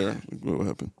guy's just there. What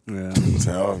happened? Yeah.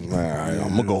 Oh, man,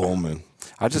 I'm going to go home, man.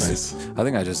 I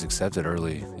think I just accepted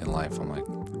early in life. I'm like,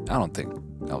 I don't think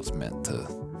I was meant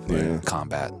to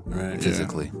combat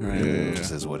physically. It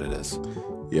just is what it is.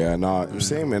 Yeah, no,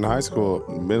 same in high school,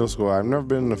 middle school. I've never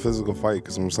been in a physical fight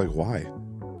because I'm just like, why?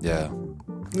 Yeah.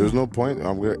 There's no point.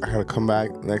 I had to come back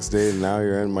next day, and now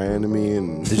you're my enemy.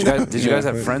 And Did you guys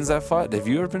have friends that fought? Have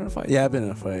you ever been in a fight? Yeah, I've been in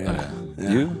a fight. Yeah. Okay. Yeah.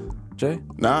 You, Jay?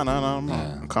 Nah. I'm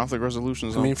not. Conflict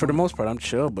resolutions. I mean, for the most part, I'm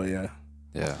chill, but yeah.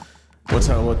 Yeah.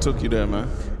 What took you there, man?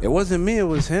 It wasn't me, it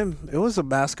was him. It was a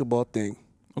basketball thing.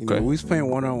 You Okay. know, we was playing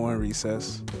one-on-one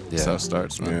recess. That's how it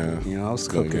starts, man. yeah. You know, I was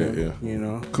Good, cooking. yeah. You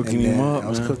know, Cooking and him then up, I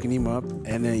was man. cooking him up,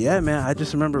 and then man, I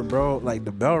just remember, bro, like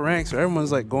the bell rang, so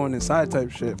everyone's like going inside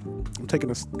type shit. I'm taking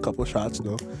a couple of shots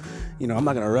though. You know, I'm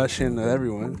not gonna rush into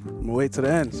everyone. I'm gonna wait to the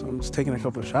end. So I'm just taking a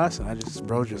couple of shots, and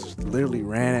bro just literally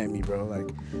ran at me, bro. Like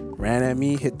ran at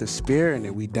me, hit the spear, and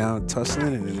then we down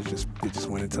tussling, and then it just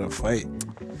went into a fight.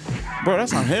 Bro,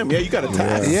 that's on him. Yeah, you got to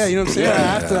tap. Yeah, you know what I'm saying?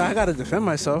 Yeah. I gotta defend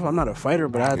myself. I'm not a fighter,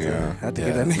 but I had to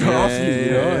get that nigga Yeah, off you.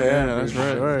 You know? that's for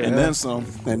right. sure, And then some.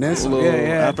 And then some. little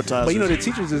Yeah. appetizers. But you know, the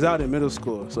teachers is out in middle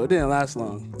school, so it didn't last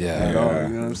long. Yeah. At all, you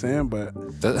know what I'm saying? But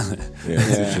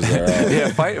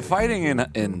Yeah, fighting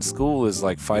in school is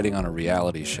like fighting on a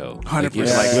reality show. 100%. Like,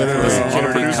 like Literally.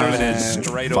 security coming in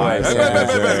straight away.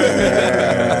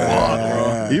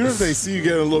 Even if they see you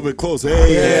getting a little bit close, hey.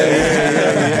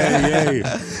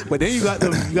 but then you got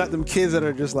them kids that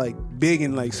are just like big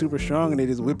and like super strong, and they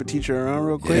just whip a teacher around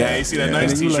real quick. Yeah, you see that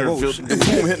nice And then you t-shirt, like, oh, feel shit. the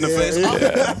boom hitting the face.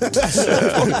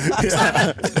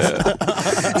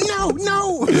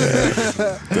 No.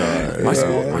 My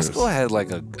school had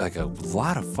like a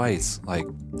lot of fights. Like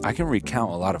I can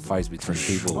recount a lot of fights between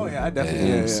people. Oh yeah, I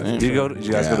definitely. Same. Did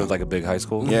you guys go to like a big high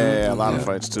school? Yeah, a lot of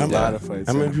fights too. A lot of fights.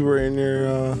 How many people were in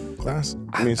your class?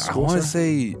 I school, want to sir?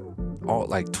 say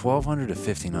like 1,200 to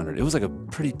 1,500. It was like a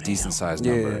pretty decent sized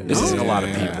Yeah. number. This isn't a lot of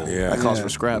people. Yeah. That calls for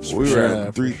scraps. We for were sure.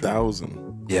 at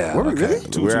 3,000. Yeah. Were we okay.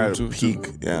 really? We're at a two. peak.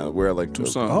 Yeah, we're at like Two two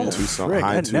something. Oh, something, frick,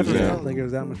 high I twos. never Yeah. felt like it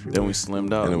was that much people. Then we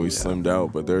slimmed out. And then we slimmed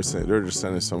out, but they're just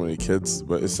sending so many kids.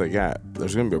 But it's like,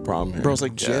 there's gonna be a problem here. Bro, it's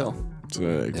like jail. It's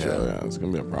like, it's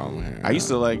gonna be a problem here. I used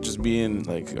to like just being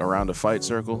like around a fight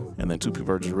circle, and then two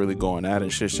people are just really going at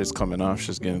it. Shit's coming off,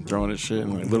 shit's getting thrown at shit,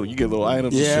 and like you get little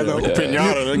items. Yeah, and shit, like a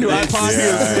pinata. New iPod.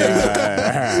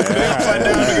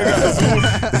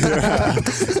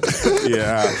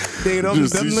 Yeah. They them,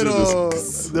 Just- them you should little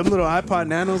iPod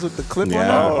Nanos with the clip on Yeah.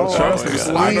 them. Oh, trust me,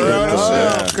 slide around and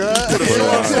shit.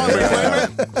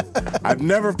 I've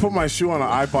never put my shoe on an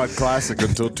iPod Classic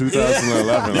until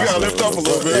 2011. You gotta lift up a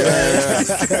little bit.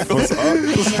 What's up?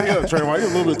 Yeah, Trey, why you a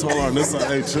little bit taller on this side?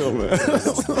 Hey, chill, man.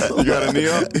 You got a knee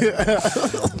up?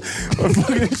 My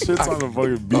fucking shit's on the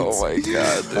fucking beats. Oh my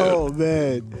god, dude. Oh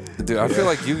man. Dude, I feel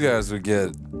like you guys would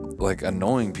get like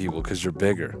annoying people because you're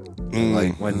bigger.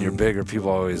 Like when you're bigger, people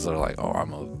always are like, "Oh,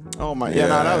 I'm a." Oh my, yeah,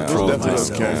 nah, that was Troll definitely those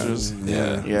myself. characters.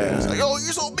 Yeah. Yeah, it's like, oh,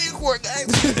 you're so big for it, guys.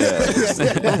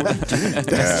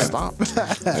 Stop.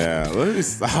 Yeah, let me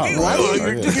stop. Why bro.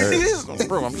 you get this?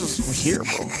 Bro, I'm just here,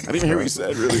 bro. I didn't even hear what you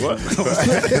said, really. What?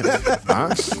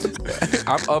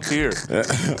 I'm up here.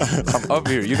 I'm up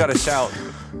here. You gotta shout.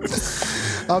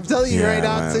 I'm telling you Yeah, right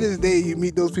now, man. to this day, you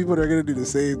meet those people that are gonna do the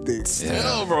same thing.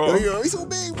 Yeah. Bro, he's so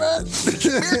big, bro.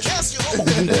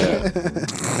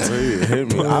 It hit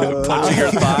me. Touching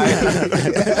your thigh.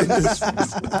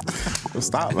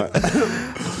 Stop, man.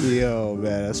 Yo,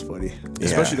 man, that's funny.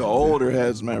 Especially the older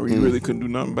heads, man, where you really couldn't do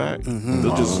nothing back.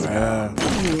 They'll just,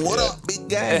 what up, big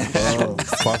guy?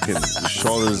 Fucking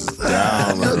shoulders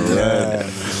down like red.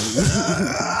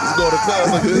 Just go to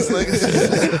class like this,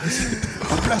 nigga.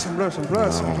 I'm blessed.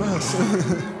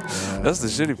 That's the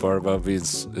shitty part about being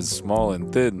small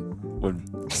and thin.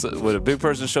 When a big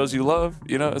person shows you love,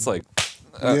 you know, it's like.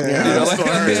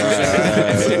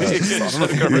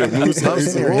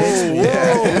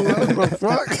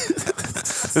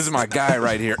 This is my guy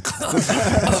right here.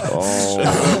 Oh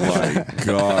my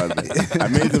god! I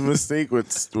made the mistake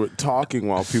with talking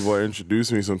while people are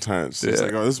introducing me. Sometimes it's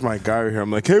like, oh, this is my guy right here. I'm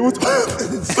like, hey, what's up?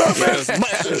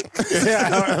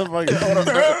 I'm like,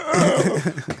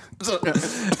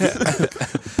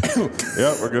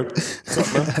 yeah, we're good.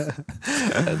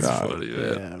 That's funny,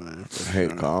 man. Yeah, man. I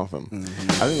hate coughing.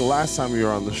 I think the last time you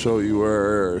were on the show, you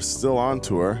were still on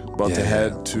tour, about to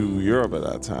head to Europe at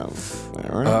that time.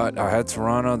 Right? I had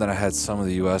Toronto, then I had some of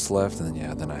the U.S. left, and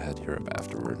then I had Europe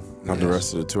afterward. How'd the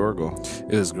rest of the tour go?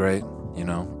 It was great, you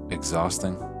know,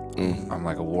 exhausting. I'm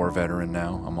like a war veteran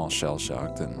now. I'm all shell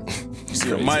shocked and You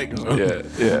see a mic. yeah.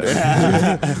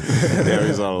 Yeah,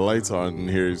 he's on the lights on, and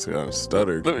here he's kind of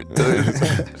stuttered. Let me tell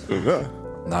you.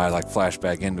 Now I like flash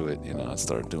back into it, you know. I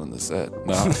started doing the set.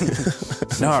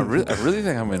 No, I really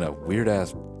think I'm in a weird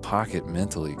ass pocket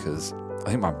mentally because I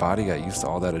think my body got used to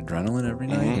all that adrenaline every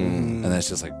night, and then it's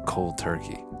just like cold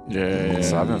turkey. Yeah.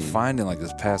 So I've been finding like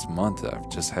this past month that I've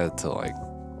just had to like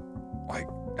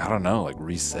I don't know, like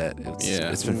reset.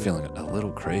 It's been feeling a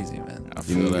little crazy, man. I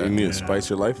feel that. You need to spice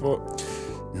your life up?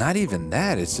 Not even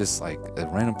that. It's just like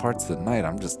at random parts of the night,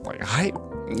 I'm just like hype.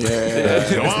 Yeah.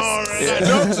 Come on, man.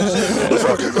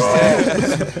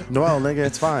 Noel, nigga,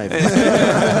 it's 5.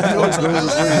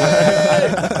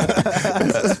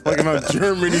 It's fucking on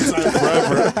Germany time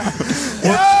forever.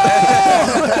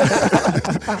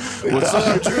 What's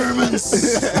up, Germans?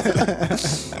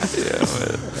 Yeah,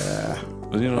 man.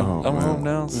 But you know, I'm home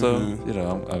now, so you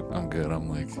know, I'm good. I'm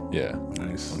like, yeah,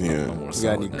 Nice. I'm more You got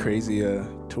solid any now. crazy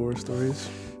tour stories?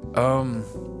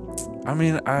 I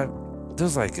mean,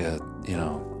 there's like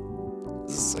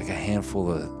it's like a handful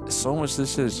of so much.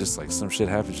 This shit is just like some shit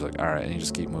happens. You're like, all right, and you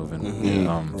just keep moving.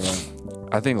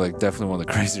 I think like definitely one of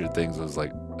the crazier things was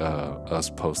like us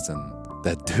posting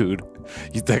that dude.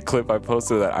 That clip I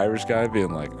posted of that Irish guy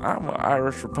being like, I'm an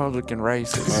Irish Republican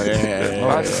racist.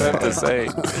 I just have to say,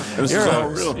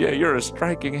 you're a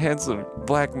striking, handsome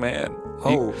black man.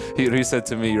 He said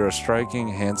to me, you're a striking,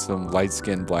 handsome,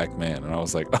 light-skinned black man. And I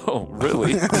was like, oh,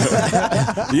 really?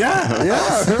 Yeah.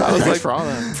 I was like,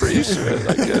 pretty sure,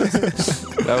 I guess.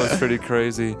 That was pretty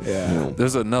crazy. Yeah.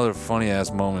 There's another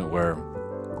funny-ass moment where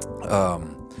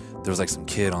there was like some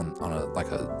kid on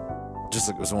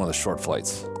it was one of the short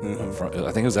flights.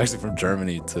 I think it was actually from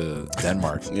Germany to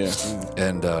Denmark.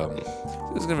 And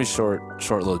it was gonna be short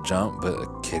little jump, but a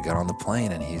kid got on the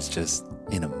plane and he's just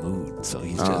in a mood, so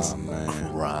he's just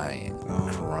crying.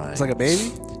 It's like a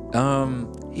baby?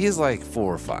 He is like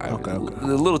 4 or 5. Okay. A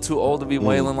little too old to be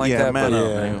wailing like that, man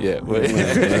but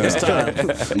It's time.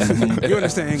 You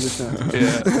understand English now.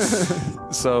 Yeah.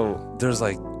 So there's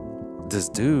like this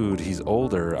dude, he's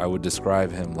older. I would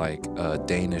describe him like a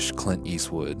Danish Clint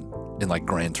Eastwood in like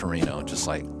Gran Torino, just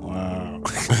like Wow.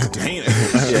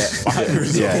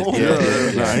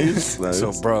 Nice.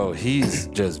 So bro, he's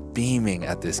just beaming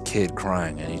at this kid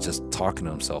crying, and he's just talking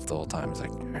to himself the whole time. He's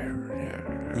like,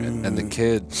 and the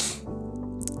kid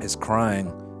is crying,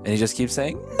 and he just keeps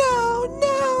saying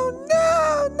no,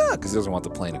 because he doesn't want the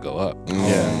plane to go up.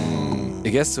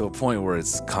 It gets to a point where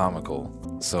it's comical.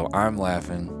 So I'm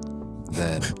laughing.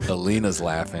 Then Alina's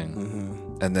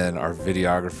laughing, and then our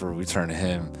videographer, we turn to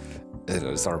him, and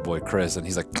it's our boy Chris, and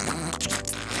he's like,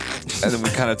 and then we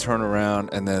kind of turn around,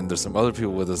 and then there's some other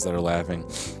people with us that are laughing,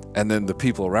 and then the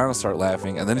people around us start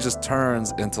laughing, and then it just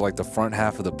turns into like the front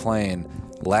half of the plane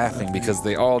laughing because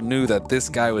they all knew that this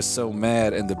guy was so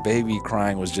mad, and the baby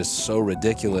crying was just so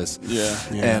ridiculous.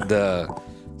 And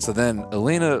so then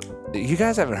Alina, you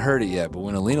guys haven't heard it yet, but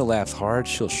when Alina laughs hard,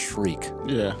 she'll shriek.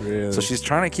 Yeah. Really? So she's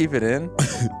trying to keep it in,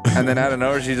 and then out of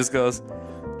nowhere she just goes.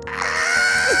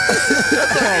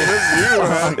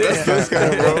 That's this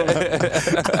guy, bro.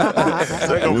 It's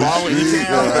like a bomb when you can't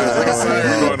help it. It's like a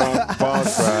siren going on.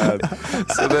 Boss ride.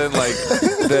 So then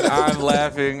I'm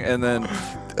laughing laughing, and then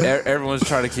everyone's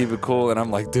trying to keep it cool, and I'm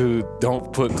like, dude,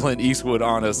 don't put Clint Eastwood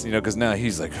on us, you know, because now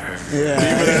he's like,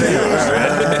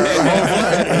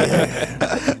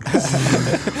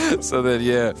 so then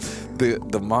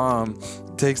the mom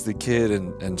takes the kid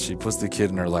and she puts the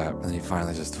kid in her lap, and he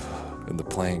finally just, and the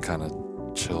plane kind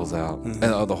of chills out. And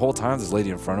the whole time, this lady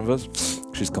in front of us,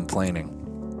 she's complaining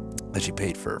that she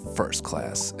paid for first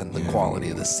class and the quality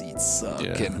of the seats suck,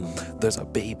 and there's a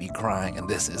baby crying, and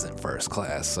this isn't first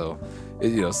class. So,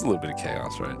 it's a little bit of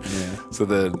chaos, right? Yeah. So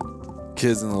then,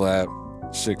 kids in the lap,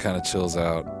 shit kind of chills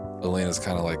out. Elena's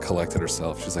kind of like collected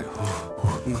herself. She's like,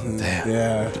 damn.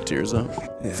 Yeah. The tears up.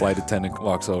 Yeah. Flight attendant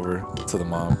walks over to the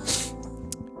mom.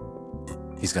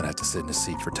 He's gonna have to sit in his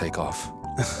seat for takeoff.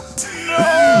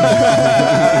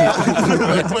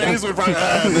 Please, we probably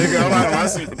nigga, I'm out of my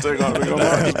seat for takeoff.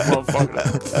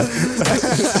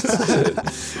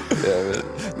 Yeah, man.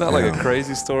 Not like a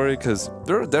crazy story, because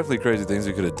there are definitely crazy things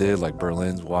we could have did, like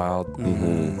Berlin's Wild.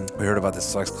 We heard about this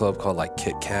sex club called like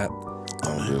Kit Kat.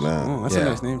 Don't do that. Oh, that's a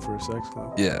nice name for a sex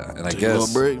club. Yeah, and I Take a little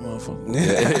guess break, motherfucker.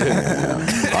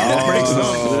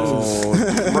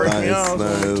 Break me off.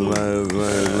 Nice.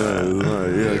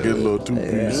 Yeah, get a little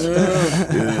two-piece.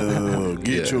 Yeah.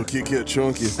 Get your Kit Kat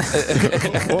chunky.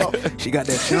 She got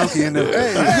that chunky in there.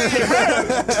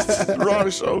 Hey,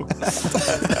 wrong show.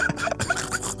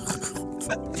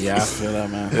 Yeah, I feel that,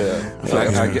 man.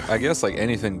 Yeah, I guess like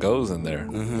anything goes in there.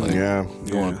 Like, you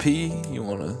want to pee? You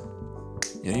want to?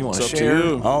 Yeah, you want to share?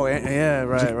 Oh, yeah,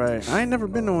 right. I ain't never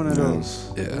been to one of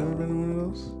those. Yeah. Never been to one of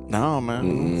those? No,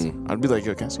 man. I'd be like,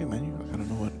 yo, can I see a menu? I don't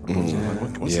know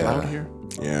what's allowed here.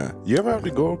 Yeah. You ever have to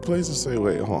go to a place and say,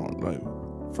 wait, hold on, like,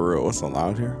 for real, what's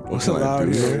allowed here? What's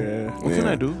allowed here? Yeah. What can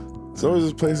I do? It's always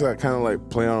this place that kind of like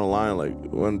play on the line. Like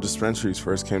when dispensaries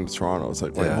first came to Toronto, it's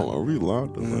like, wait, hold on, are we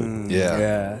allowed?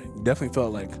 Yeah. Definitely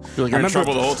felt like. You're like, you're in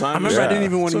trouble the whole time? I remember I didn't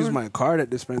even want to use my card at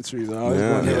dispensaries. I always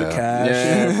going there with cash.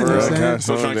 Yeah, for real. Cash.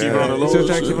 So trying to keep it on the low. Still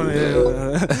trying to keep on the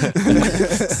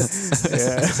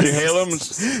You hail them?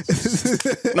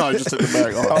 No, I just took the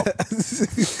bag off.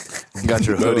 You got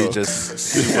your hoodie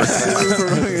just.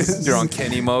 You're on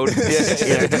Kenny mode.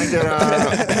 Yeah. Can I get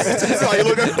that's how you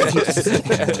look at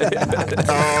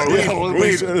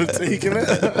we taking it.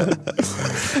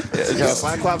 Yeah,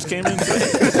 Cyclops came in.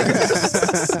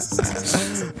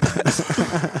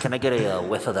 Can I get a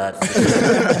whiff of that?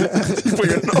 For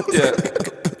your nose. Yeah.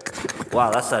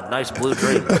 Wow, that's that nice blue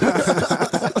dream.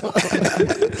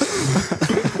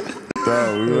 We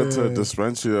went to a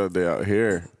dispensary the other day out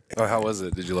here. Oh, how was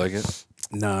it? Did you like it?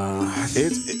 Nah.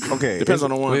 Okay. Depends on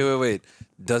the one. Wait.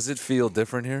 Does it feel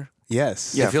different here?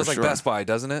 Yes. Yeah, it feels for like sure. Best Buy,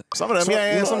 doesn't it? Some of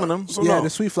them, some of them. The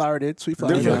Sweet Flower did. Sweet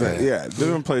Flower did.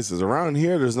 Different places around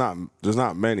here. There's not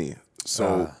many.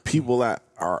 So people that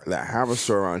have a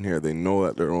store around here, they know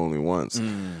that they're the only ones.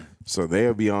 So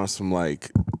they'll be on some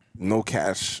like no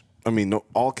cash. I mean, no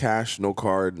all cash, no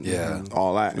card. Yeah.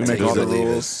 all that. Make all the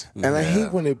rules. And I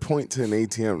hate when they point to an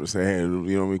ATM to say, "Hey,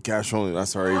 cash only.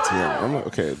 That's our ATM." I'm like,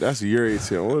 "Okay, that's your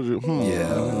ATM." What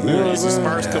is it?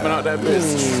 Sparks coming out that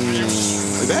bitch.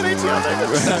 Is that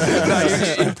ATM?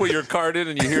 No, you put your card in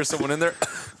and you hear someone in there.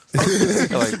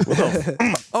 You're like,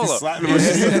 hold up. Who's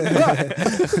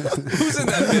in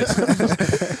that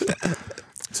bitch?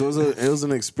 So it was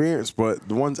an experience, but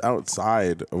the ones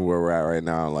outside of where we're at right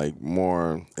now, like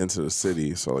more into the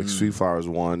city. So like Sweet Flower's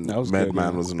one,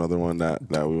 Medman was another one that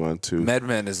we went to.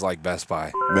 Medman is like Best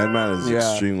Buy. Medman is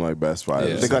extreme like Best Buy.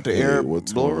 Yeah. They got the air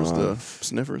blowers, the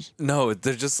sniffers. No,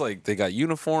 they're just like, they got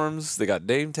uniforms, they got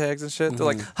name tags and shit. They're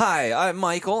like, hi, I'm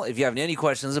Michael. If you have any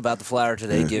questions about the flower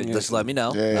today, just let me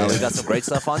know. We got some great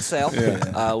stuff on sale.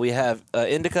 We have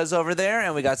indicas over there,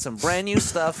 and we got some brand new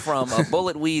stuff from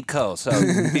Bullet Weed Co. So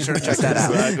be sure to check that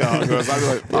out. I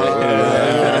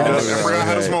forgot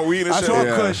how to smoke weed and shit. I smoke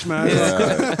Kush, man.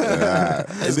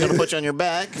 It's gonna put you on your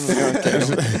back.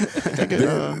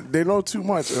 They know too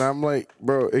much, and I'm like,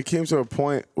 bro, it came to a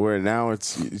point where now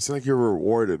it's like you're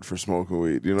rewarded for smoking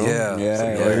weed, you know? Yeah.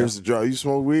 Here's the job. You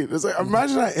smoke weed. It's like,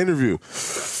 imagine that interview.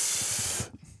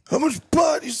 How much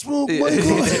pot you smoke,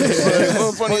 Michael?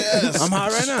 Funny ass. I'm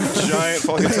hot right now. Giant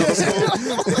fucking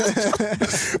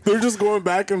telescope. They're just going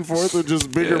back and forth with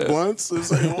just bigger blunts.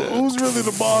 It's like, who's really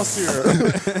the boss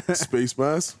here? Space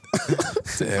Mass.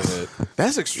 Damn it.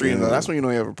 That's extreme though. That's when you know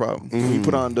you have a problem. When you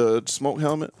put on the smoke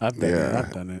helmet. I've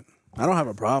done it. I don't have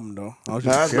a problem though. I was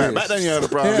just That's bad. Back then you had a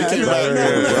problem. Yeah, You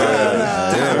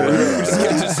Just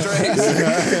catch it straight.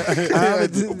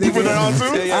 You put that on too?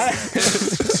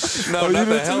 No, not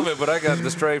the helmet, but I got the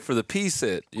stray for the pea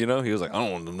sit. You know, he was like, I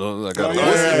don't want to know. I got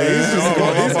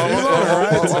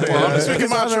I'm speaking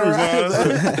my truth, man.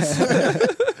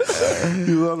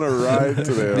 He was on a ride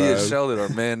today. Me and man. Sheldon are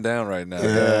man down right now.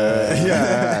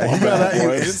 Yeah. He got at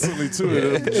you instantly too.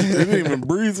 It didn't even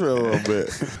breathe for a little bit.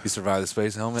 You survived the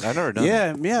space helmet? I've never done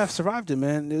Yeah, I survived it,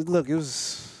 man. Look, it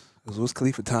was Wiz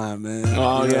Khalifa time, man.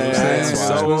 Oh, You know yeah, what I'm saying? yeah.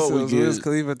 So So what we it was Wiz get.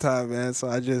 Khalifa time, man. So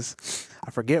I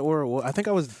forget where it was. I think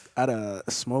I was at a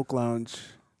smoke lounge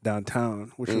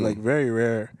downtown, which was like very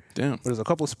rare. Damn. But there's a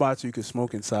couple of spots you could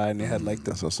smoke inside, and they had like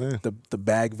That's what I'm saying. the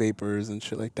bag vapors and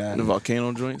shit like that. The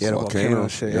volcano joints? Yeah, the Volcano, volcano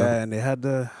shit. yeah. Yeah, and they had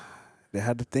the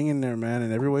thing in there, man,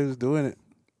 and everybody was doing it.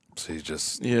 So you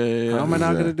just Yeah. How am I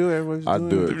not Yeah. gonna do it? Everybody's I'd doing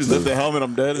do You it. just lift the helmet,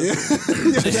 I'm dead. It's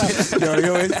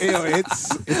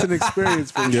an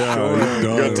experience for Yeah, sure. you You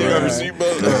gotta take off Right. your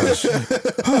seatbelt.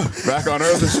 Back on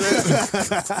Earth and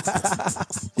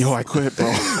shit. Yo, I quit, bro.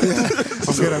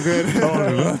 I'm good.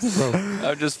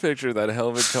 I'm just picturing that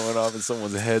helmet coming off and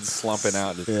someone's head slumping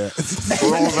out. Yeah.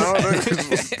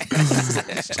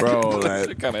 Bro,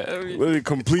 like, Kind of heavy. literally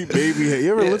complete baby head.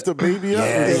 You ever lift a baby up?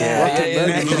 Yeah, Just yeah, fuck yeah, it yeah,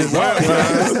 back yeah. and just walk,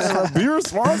 man. Be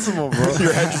responsible, bro.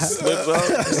 Your head just slips up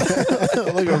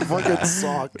like a fucking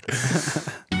sock.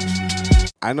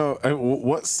 I know.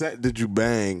 What set did you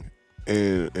bang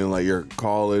in like your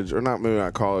college, or maybe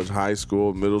not college, high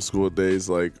school, middle school days?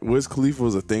 Like Wiz Khalifa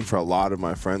was a thing for a lot of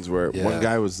my friends. Where Yeah. one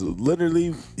guy was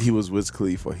literally he was Wiz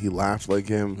Khalifa. He laughed like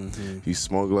him. He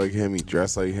smoked like him. He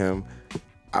dressed like him.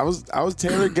 I was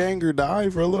Taylor Gang or Die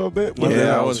for a little bit. But Yeah, then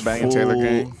I was banging Taylor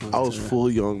Gang. I was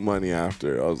full Young Money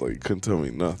after. I was like, couldn't tell me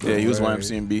nothing. Yeah, he was Right.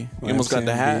 YMCMB. He almost got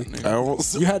the hat. I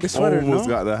almost, You had the sweater, almost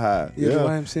no? got the hat. Yeah, Yeah, the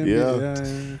YMCMB. yeah.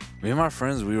 Yeah. Me and my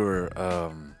friends, we were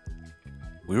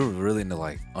really into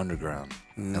like underground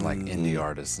and like indie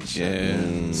artists and shit.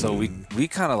 Yeah. So we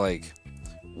kind of like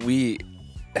we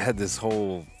had this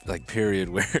whole like period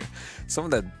where some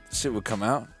of that shit would come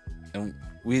out and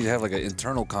we'd have like an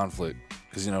internal conflict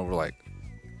because we're like,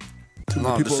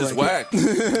 no, this is whack. Why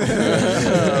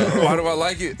do I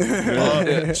like it?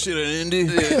 Shit, an indie.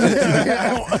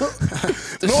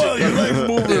 No, you like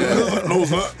moving.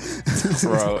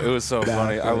 Bro, it was so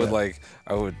funny. I would,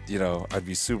 I'd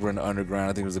be super into underground.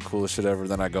 I think it was the coolest shit ever.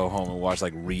 Then I go home and watch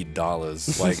like Reed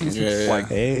Dollars, like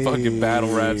fucking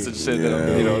battle raps and shit.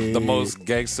 The most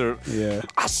gangster. Yeah.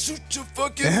 I shoot you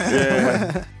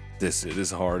fucking. This shit is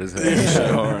hard as hell. This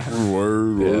shit hard.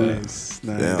 Word. Nice.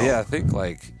 Damn. Yeah, I think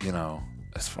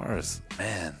as far as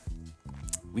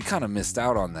we kind of missed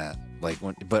out on that.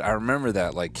 But I remember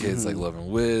that like kids like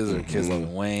loving Wiz or kids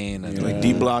loving Wayne and Like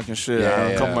D Block and shit. Yeah,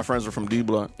 A couple yeah. of my friends were from D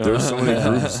Block. There's so many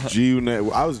groups.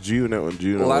 G-Unit. I was G-Unit when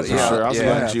G-Unit was For sure. I was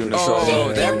yeah. like G-Unit.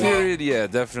 Oh, that period, yeah,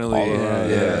 definitely.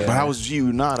 Yeah. But I was G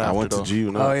not after I went to though.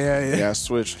 G-Unit. Oh yeah. Yeah, I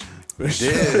switched.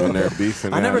 When they're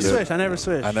beefing. I never yeah. switched. I never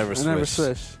switched. I never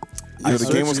switched. Yeah, the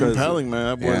game was switched compelling,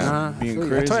 man. That boy was being I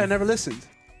crazy. told you I never listened.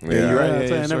 Yeah, you're right. I told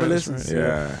you I that's never right, that's listened. right.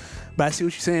 Yeah. But I see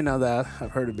what you're saying now that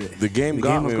I've heard a bit. The game The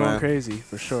got game was me, going man. crazy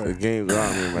for sure. The game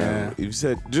got me, man. You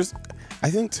said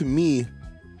I think to me,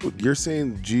 you're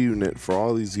saying G-Unit for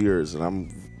all these years, and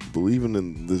I'm believing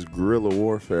in this guerrilla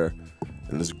warfare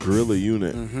and this guerrilla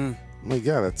unit. I'm like,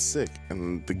 yeah, that's sick.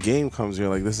 And the game comes here,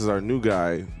 like, this is our new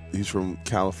guy. He's from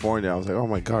California. I was like, oh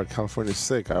my God, California's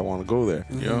sick. I want to go there.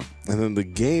 Yeah. And then the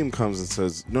game comes and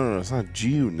says, no, it's not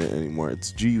G-Unit anymore.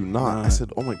 It's G-Unot. I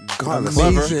said, oh my God, that's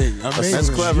clever. That's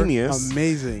clever. Genius.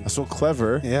 Amazing. That's so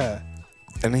clever. Yeah.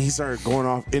 And then he started going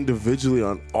off individually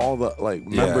on all the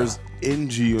members in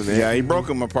G-Unit. Yeah, he broke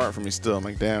them apart for me still. I'm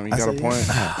like, damn, he got a point.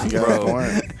 He got a Bro,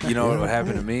 point. you know what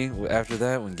happened to me after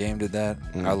that when Game did that?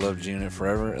 I loved G-Unit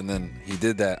forever, and then he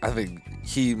did that. I think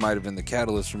he might have been the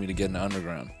catalyst for me to get into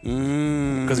underground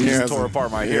because he just tore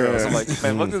apart my heroes. I'm like,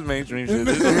 man, fuck this mainstream shit.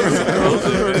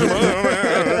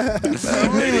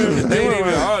 They ain't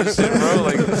even on shit, bro.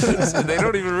 Like, they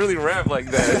don't even really rap like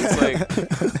that. It's like.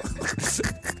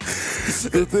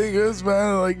 The thing is,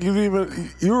 man, like you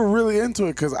were really into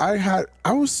it because I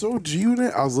was so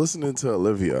G-Unit. I was listening to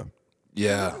Olivia.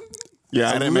 Yeah. Yeah,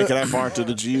 I didn't make it that far to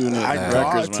the G Unit I got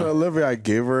records, to man. Olivia. I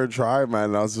gave her a try, man.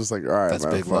 And I was just like, all right, That's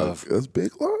man, big fuck. love. That's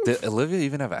big love. Did Olivia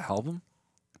even have an album?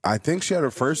 I think she had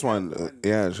her first one.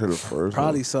 Yeah, she had her first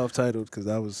Probably one. self-titled because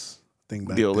that was thing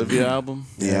back The then. Olivia album.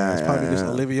 Yeah, It's probably just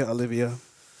yeah. Olivia.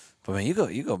 But man, you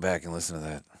go back and listen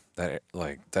to that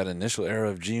initial era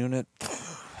of G Unit.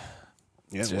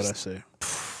 Yeah, It's what I just- say.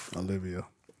 Olivia.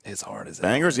 It's hard as hell.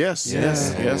 Bangers, yes, Yeah.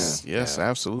 yes,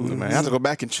 absolutely, man. I have to go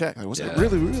back and check. Like, was it Yeah.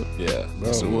 really real? Yeah,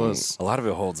 Yes, it was. a lot of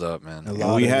it holds up, man. A And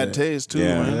lot we of had it. Taze too,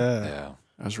 Yeah. man. Yeah.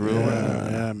 That's real,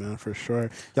 man. Yeah, man, for sure.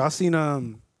 Y'all seen how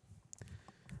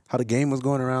the game was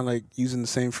going around like using the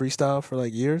same freestyle for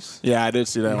like years? Yeah, I did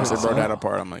see that. Once they brought that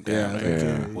apart, I'm like, damn. like,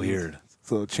 Yeah. Weird. It's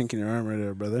a little chink in your armor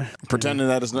there, brother. Pretending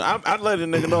that it's not. I'd let a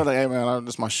nigga know, like, hey, man,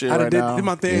 this my shit right did now.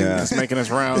 my thing. Yeah. It's making its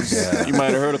rounds. You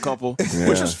might have heard a couple,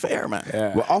 which is fair, man.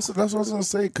 Yeah. But also, that's what I was gonna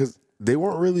say, because they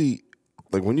weren't really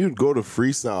like when you'd go to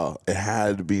freestyle, it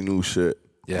had to be new shit.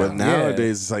 Yeah. But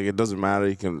nowadays, it's like it doesn't matter.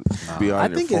 You can be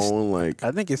on your phone. Like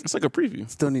I think It's like a preview.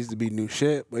 still needs to be new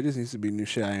shit, but it just needs to be new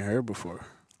shit I ain't heard before.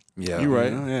 Yeah. You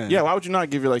right. Yeah. Yeah. Why would you not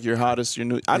give you like your hottest, your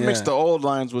new? I'd mix the old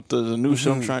lines with the new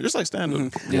shit I'm trying, just like stand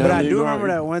up. Yeah. But I do remember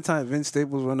that one time Vince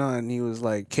Staples went on and he was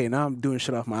like, "Okay, now I'm doing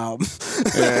shit off my album.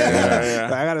 Yeah.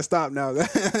 Like, I gotta stop now." You know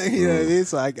what I mean?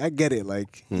 So I get it.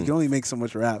 Like you can only make so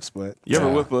much raps, but You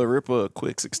ever rip a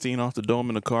quick 16 off the dome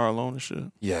in the car alone and shit?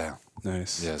 Yeah.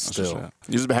 nice. Yeah. That's Still. just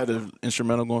you just had the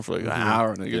instrumental going for like an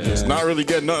hour, nigga. Just not really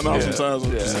getting nothing off sometimes.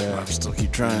 I'm just like, I still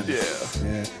keep trying.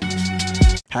 Yeah.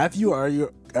 Have you? Are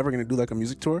you ever gonna do like a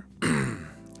music tour?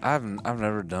 I've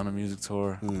never done a music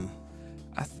tour.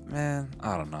 Man,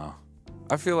 I don't know.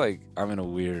 I feel like I'm in a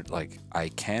weird, like, I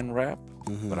can rap,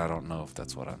 but I don't know if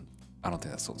that's what I don't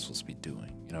think that's what I'm supposed to be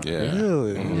doing. You know what I mean?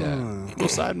 Really? Yeah. Go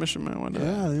side mission, man. One day.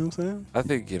 Yeah, you know what I'm saying? I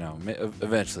think, you know,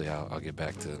 eventually I'll get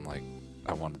back to, like,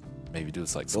 I want to maybe do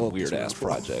this, like, some weird-ass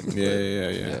project.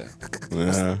 Yeah.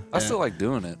 I still like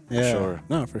doing it, for sure.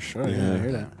 No, for sure. Yeah, I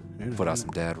hear that. Put out some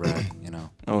dad rap, you know.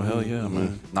 Oh hell yeah,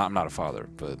 man. I'm not a father,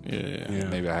 but Yeah.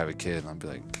 maybe I have a kid and I'll be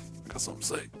like, I got something to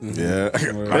say. yeah.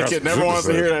 My kid never wants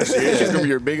to hear that shit. She's gonna be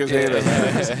your biggest hater,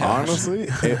 man. Honestly,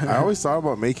 I always thought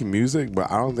about making music,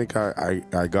 but I don't think I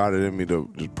got it in me to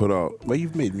just put out. But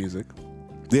you've made music.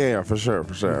 Yeah, for sure.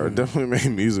 I definitely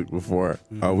made music before.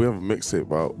 We have a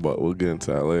mixtape out, but we'll get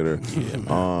into that later.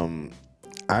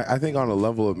 I think on a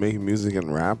level of making music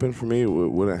and rapping for me, it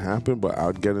wouldn't happen, but I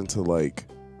would get into like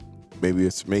maybe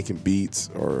it's making beats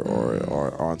or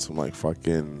on some like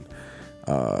fucking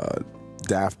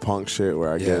Daft Punk shit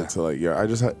where I get into like I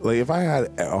just had, like if I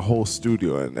had a whole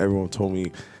studio and everyone told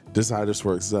me this is how this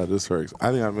works, I think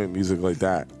I'd make music like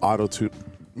that.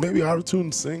 Maybe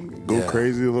auto-tune, sing, go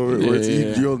crazy a little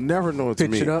bit. You'll never know it's me.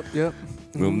 Pitch it up, yep.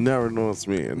 You'll never know it's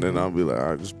me. And then I'll be like,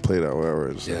 I just play that whatever.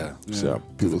 And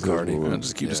people Cardi, Man,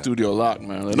 just keep the studio locked,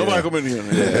 man. Like, nobody come in here,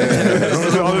 man.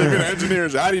 All the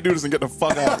engineers, how do you do this and get the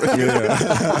fuck out?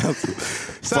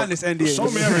 Sign this NDA. Show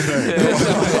me everything.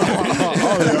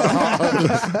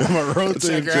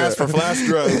 Check your ass for flash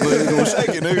drives. Don't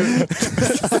shake it, nigga.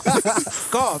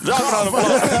 Cough. Drop it on the floor.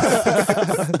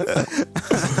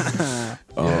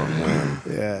 Oh, man.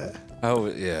 Yeah. Oh,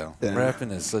 yeah.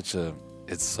 Rapping is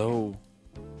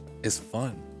it's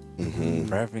fun.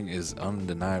 Rapping is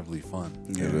undeniably fun.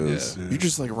 It is. You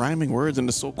just like rhyming words and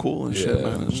it's so cool and shit,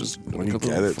 man. It's just When like you a get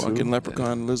little it, too. fucking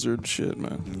leprechaun lizard shit,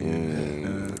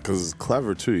 man. Because it's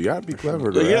clever, too. You gotta be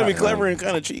clever. You gotta be clever and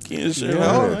kind of cheeky and shit.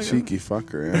 Cheeky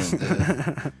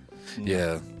fucker,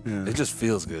 Yeah. It just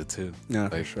feels good, too. Yeah,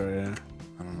 Like, for sure, yeah.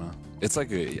 I don't know. It's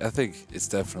like I think it's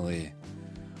definitely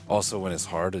also when it's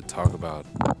hard to talk about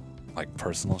like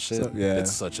personal shit.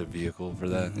 It's such a vehicle for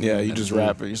that. Yeah, you And just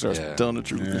rap it. You start telling the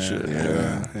truth and shit.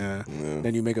 Yeah.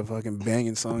 Then you make a fucking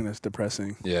banging song that's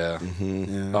depressing. Yeah.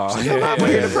 Yeah. Oh, yeah.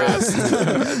 depressed.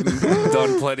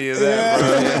 Done plenty of that,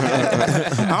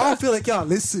 bro. I don't feel like y'all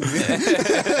listen. You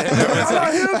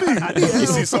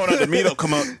see someone at the meetup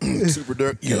come up, super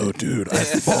dark. Yo, dude, I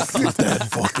fucked with that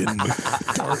fucking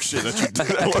dark shit that you did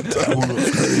that one time.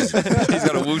 He's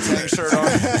got a Wu-Tang shirt on.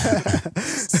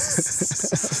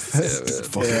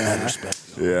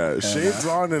 Yeah, shades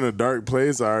on in a dark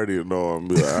place. I already know. I'm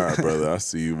be like, all right, brother, I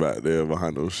see you back there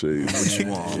behind those shades. What you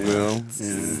want? You know?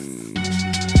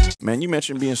 Man, you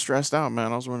mentioned being stressed out,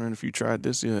 man. I was wondering if you tried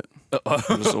this yet.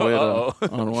 Just a way to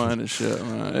unwind and shit,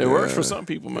 man. It works for some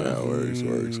people, man. Yeah, works.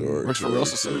 Works for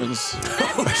Russell Simmons.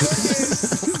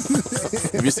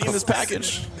 Have you seen this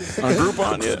package on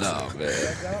Groupon yet? No, man.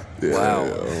 Yeah, Wow.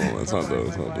 Yeah, it's not done.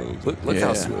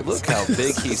 Look how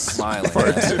big he's smiling.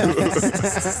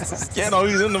 Yeah, no,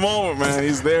 he's in the moment, man.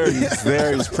 He's there.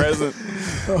 He's present.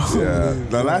 Yeah.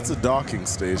 Now that's a docking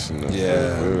station. Though.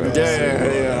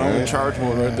 Yeah. I'm in charge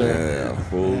mode right there. Yeah,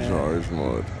 full charge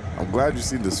mode. I'm glad you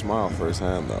see the smile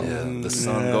firsthand, though. Yeah, the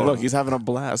sun going. Look, he's having a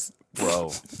blast.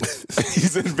 Bro.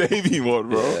 He's in baby mode,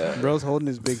 bro. Yeah. Bro's holding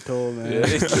his big toe, man. Yeah.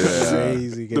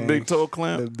 Crazy, gang. The big toe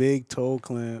clamp. The big toe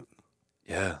clamp.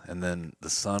 Yeah, and then the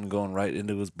sun going right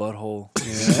into his butthole.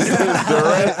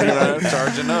 Direct, man.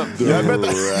 Charging up. Yeah, I bet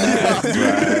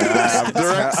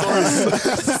direct source.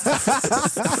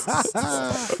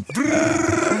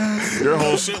 Your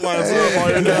whole shit lines up while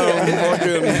you're down.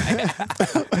 Fucking,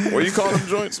 what do you call them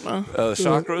joints, man?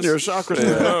 Chakras? Your chakras.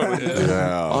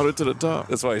 Yeah. All the way to the top.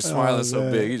 That's why he's smiling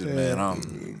so big. He's just, man,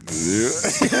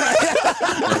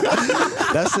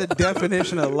 That That's the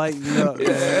definition of lighten up.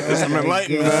 Man. I'm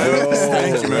enlightened, man.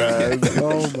 Thank you, man.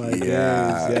 Oh my god.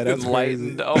 Yeah, that's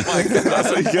Enlightened. crazy. Oh my god. That's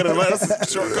how you get enlightened. That's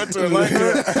a shortcut to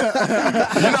enlightenment.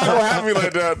 You're not gonna have me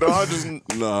like that, though. I'll just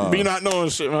be not knowing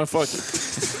shit, man. Fuck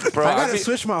it. Bro, I gotta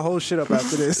switch my whole shit up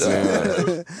after this.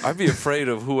 I'd be afraid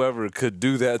of whoever could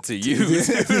do that to you.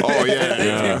 Oh,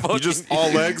 yeah. You just all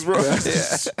legs, bro. Yeah.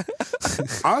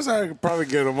 Honestly, I could probably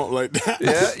get him up like that.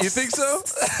 Yeah, you think so?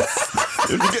 If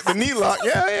you get the knee lock,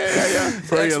 yeah.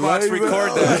 Xbox,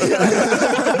 record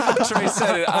that. Trey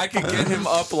said it. I could get him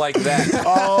up like that.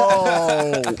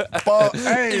 Oh, fuck.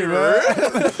 Hey, man.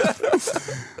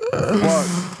 Fuck.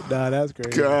 Nah, that's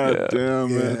crazy. God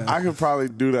damn, man. Yeah. I could probably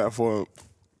do that for him.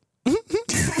 There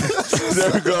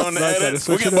we go on the edits.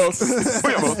 We get both.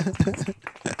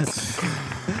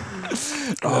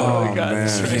 Oh my God. man.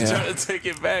 Trey's trying to take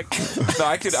it back. No,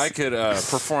 I could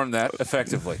perform that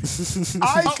effectively.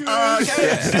 I could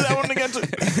Do that one again, too.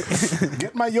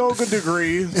 get my yoga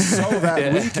degree so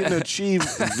that we can achieve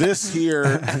this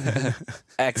here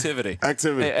Activity.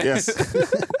 activity. Yes.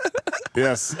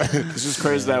 Yes. It's just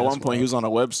crazy that at one point he was on a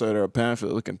website or a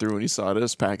pamphlet looking through and he saw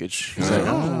this package. He's like,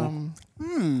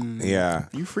 Yeah.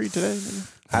 you free today?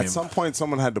 At some point,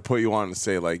 someone had to put you on and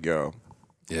say, like, yo.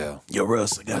 Yeah. Yo,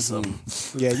 Russ, I got something.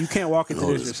 Yeah, you can't walk into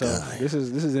this yourself. This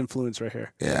is influence right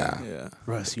here. Yeah.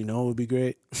 Russ, you know it would be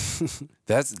great.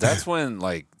 That's when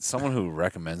like someone who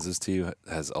recommends this to you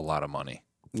has a lot of money.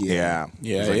 Yeah.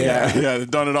 Yeah, they've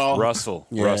done it all. Russell,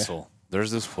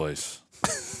 there's this place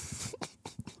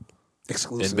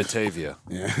Exclusive. in Batavia.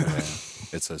 Yeah.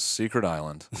 It's a secret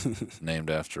island named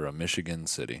after a Michigan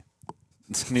city.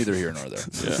 It's neither here nor there.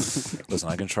 Yeah. Listen,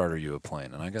 I can charter you a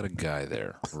plane, and I got a guy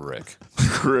there, Rick.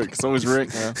 Rick. It's always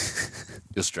Rick, man.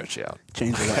 He'll stretch you out.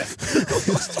 Change your life.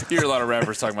 You hear a lot of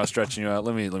rappers talking about stretching you out.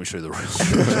 Let me show you the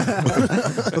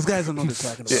real. Those guys don't know what they're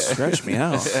talking about. Stretch me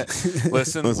out.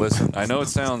 Listen. I know it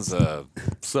sounds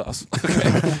sus,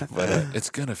 okay? But it's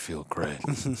gonna feel great.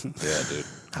 Yeah, dude.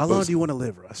 How long do you want to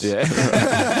live, Russ? Yeah.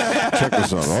 Check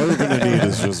this out. All you're going to need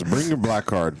is just bring your black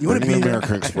card, You wanna bring be the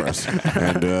American Express,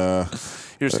 and You're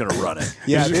just gonna run it.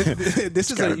 Yeah,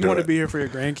 this is like you do want to it. be here for your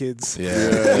grandkids.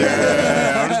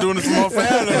 Yeah, I'm just doing this for my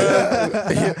family.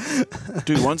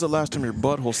 Dude, when's the last time your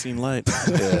butthole seen light?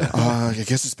 Yeah. I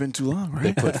guess it's been too long, They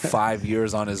right? put 5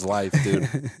 years on his life, dude.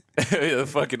 The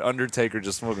fucking Undertaker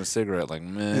just smoking a cigarette, like,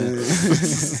 man.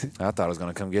 I thought I was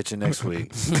gonna come get you next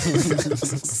week.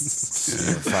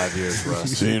 5 years,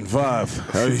 Russ. Scene 5.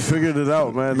 How you figured it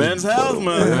out, man? Men's health,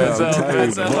 man. Yeah, I'm health, telling you,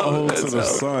 men's health, butthole to men's the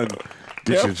health. sun.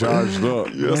 Get you charged up.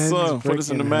 Yes, sir. Men's Put us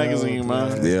in the freaking magazine, hell,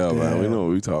 man. dude. Yeah, man. We know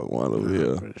what we talk about over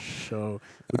here. For sure.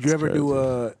 Would you ever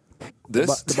do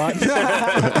This? the body?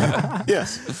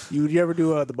 Yes. Would you ever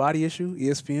do the body issue?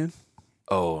 ESPN.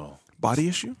 Oh. Body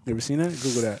issue? You ever seen that?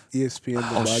 Google that. ESPN. The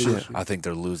body issue. I think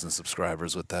they're losing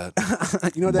subscribers with that.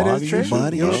 You know what that Body is, Trey? issue?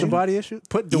 You know what the body issue?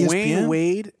 Put Dwayne ESPN?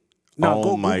 Wade. No, oh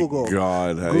go my Google.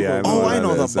 God. Google. Yeah, I know Oh, what I that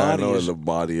know the is. I body know what issue. the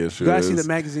body issue You gotta see is. the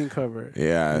magazine cover.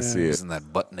 Yeah, I see it. Isn't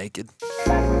that butt naked?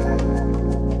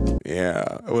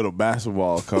 Yeah, with a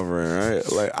basketball covering, right?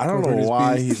 Like, I don't Covering know his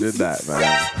why piece. he did that, man.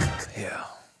 Yeah.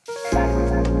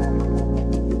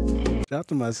 Shout out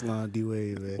to my salon,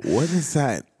 D-Wade, man. What is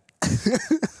that?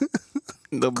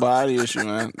 The body issue,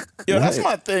 man. Yo, that's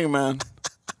my thing, man.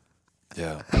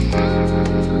 Yeah.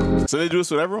 So they do this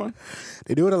with everyone?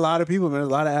 They do it a lot of people, man. A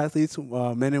lot of athletes,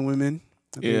 men and women.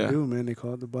 They Yeah. do, man. They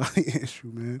call it the body issue,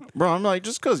 man. Bro, I'm like,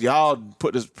 just because y'all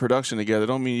put this production together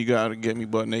don't mean you got to get me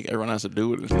butt naked. Everyone has to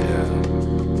do it.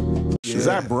 Is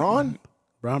that Braun?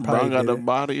 Brown probably Brown got did the it.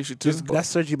 body issue too. That's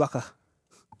Serge Ibaka.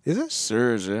 Is it?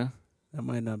 Serge, yeah. That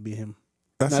might not be him.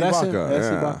 That's No, that's him. Ibaka.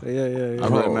 That's Yeah. Ibaka. Yeah.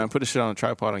 I'm like, man, put the shit on a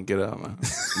tripod and get out, man.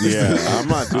 Yeah, I'm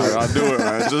not doing it. I'll do it,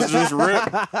 man. Just rip.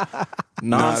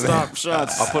 Non-stop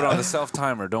shots. I'll put on the self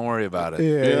timer. Don't worry about it.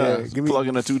 Yeah, Give me plug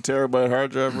in a 2 terabyte hard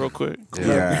drive real quick.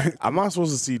 Yeah, I'm not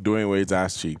supposed to see Dwayne Wade's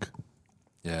ass cheek.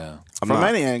 Yeah. I'm From not.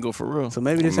 any angle, for real. So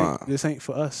maybe I'm not. this ain't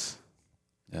for us.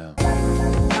 Yeah.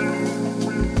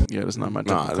 Yeah, that's not my type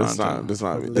Nah, of that's not. content. That's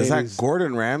not. For Is that ladies.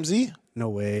 Gordon Ramsay? No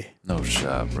way. No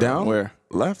shot, bro. Down? Where?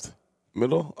 Left?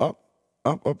 Middle? Up?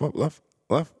 Up? Left?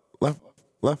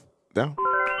 Down?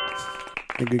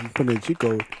 Nigga, you put in cheat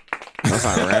code. That's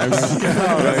not Rams.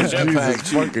 That's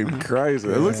Jesus fucking Christ.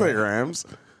 It looks like Rams.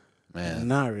 Man.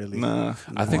 Not really. Nah.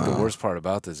 I think the worst part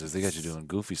about this is they got you doing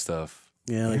goofy stuff.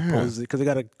 Yeah, like pose it because they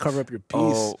gotta cover up your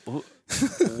piece. Oh,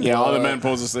 Yeah, all the men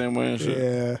pose the same way and shit.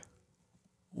 Yeah.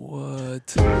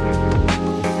 what?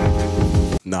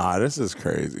 Nah, this is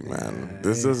crazy, man.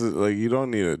 This isn't like you don't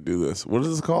need to do this. What is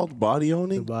this called? Body The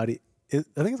owning? body. I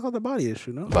think it's called the body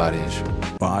issue, no? Body issue.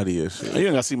 Body issue. You ain't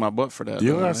gotta see my butt for that.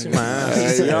 You don't gotta see my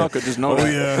ass. Y'all could just know that.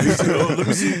 Yeah. Let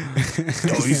me see.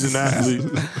 Oh, he's an athlete.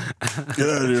 Get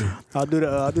out of here. I'll do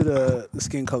the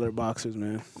skin color boxers,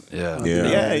 man. Yeah.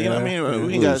 Yeah, you know what I mean?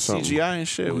 We got Something. CGI and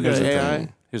shit. We got AI.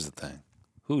 Here's the thing.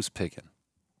 Who's picking?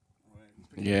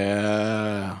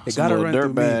 Yeah. It Some gotta little run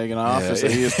through dirtbag in the office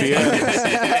at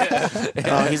ESPN.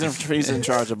 Oh, he's in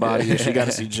charge of body issue. You got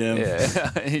to see Jim. Yeah.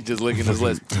 He's just licking his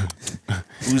lips.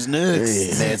 Who's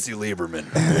next? Nancy Lieberman.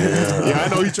 Yeah, I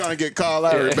know he's trying to get Kyle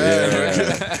Lowry bad.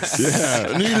 Yeah.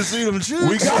 I need to see them chips.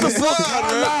 We got to put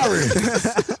Kyle Lowry.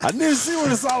 I need to see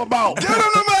what it's all about. Get him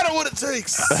no matter what it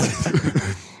takes.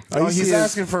 He's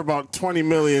asking for about $20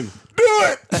 million. Do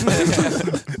it!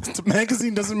 The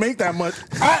magazine doesn't make that much.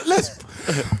 All right, let's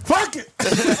fuck it.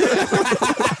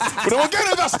 We don't get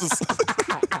investors.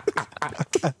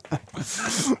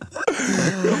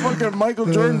 Fucking Michael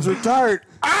Jordan's retired.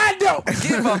 I don't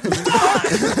Give up.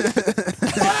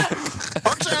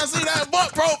 I'm trying to see that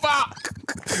butt profile.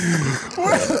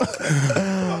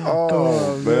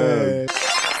 Oh, man.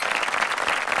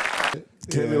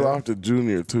 Kenny Lofton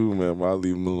Jr. too, man, but I'll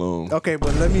leave him alone. Okay,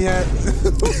 but let me add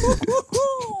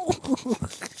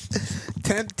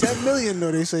 10 million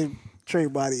though, they say Trey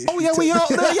body issue. Oh, yeah,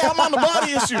 I'm on the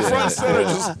body issue. Front center.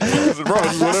 Just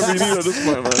whatever you need at this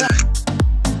point, man.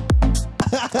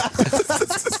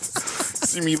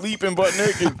 See me leaping butt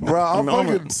naked. Bro, I'll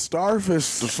fucking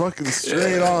starfish the fucking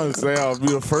straight on and say I'll be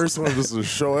the first one just to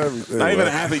show everything. Not even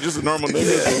an athlete, just a normal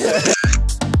nigga.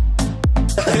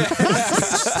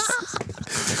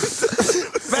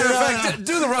 Matter of fact,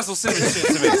 do the Russell Simmons shit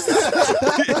to me.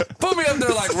 Put me up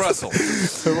there like Russell.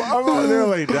 I'm out there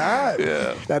like that.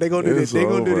 Yeah. Now they gonna do the It's the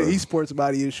over. esports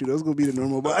body issue. Those gonna be the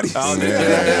normal bodies. I'll do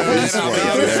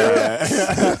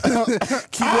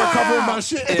Keyboard covering my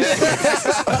shit.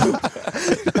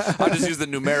 I'll just use the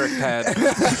numeric pad.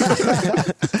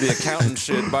 The accountant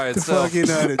shit by itself. Fucking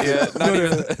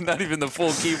Not even the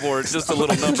full keyboard, just the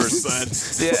little numbers.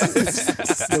 Yeah.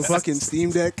 The fucking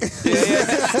Steam Deck.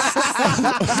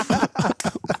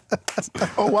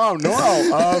 Oh wow, Noel.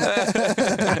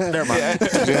 Never mind.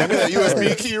 Hand me that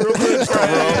USB key real quick.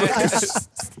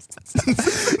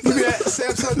 Give me that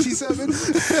Samsung G7.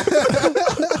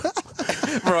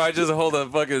 Bro, I just hold a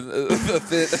fucking an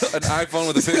iPhone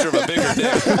with a picture of a bigger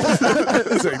dick.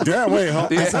 It's like, damn, wait,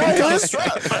 hold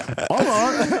on.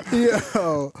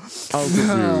 Yo. I'm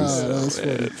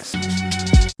confused.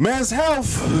 Man's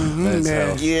health. Man's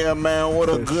health. Yeah, man. What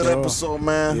a good episode,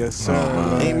 man. Yes, sir.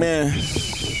 Amen.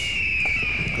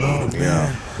 Oh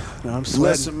man. No, I'm sweating.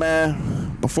 Listen,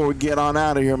 man. Before we get on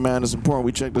out of here, man, it's important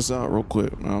we check this out real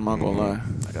quick. No, I'm not gonna lie.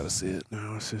 I gotta see it.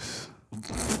 No, it's just.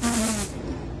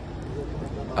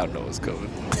 I know what's coming.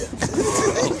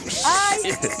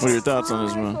 What are your thoughts on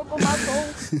this, man?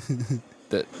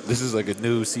 That this is like a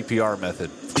new CPR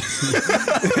method.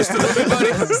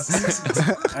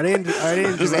 Are they in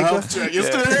Just a Jamaica? health check. You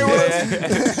still here with us?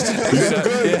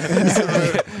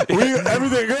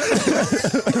 Everything good?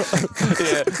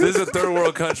 Yeah, this is a third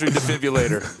world country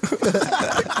defibrillator.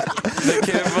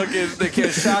 They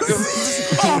can't shock him.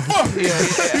 Oh, fuck! He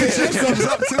just comes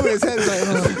up to his head like,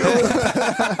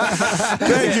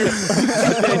 Thank you.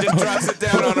 He just drops it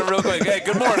down on him real quick. Hey,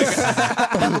 good morning.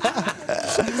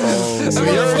 Oh, That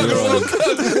motherfucker woke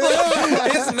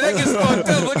up. His neck is fucked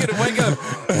up. Look at him. Wake up.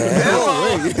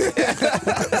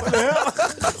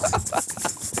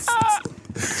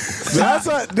 That's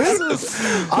what this is.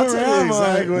 I'll tell you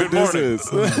exactly what this is.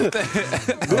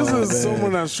 This is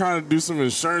someone that's trying to do some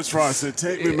insurance fraud. I said,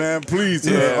 take me, man, please.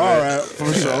 Yeah, all right,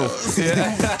 for sure.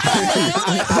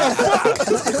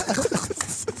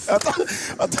 I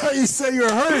thought you said you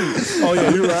were hurting. Oh, yeah,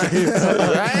 you're right.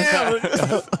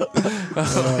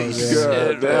 Holy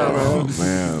shit, man. Oh,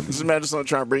 man. Just imagine someone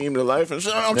trying to bring him to life and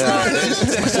shit. I'm trying.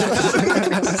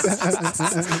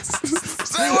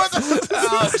 Say what the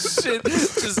Oh, shit.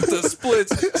 Just the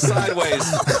splits sideways.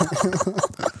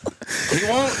 He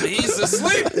won't. He's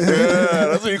asleep. Yeah,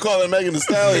 that's what you call it, Megan Thee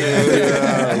Stallion.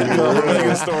 Yeah, you call it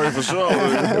Megan story for sure.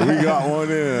 We got one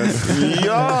in.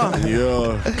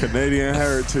 Yeah, Canadian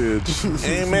heritage.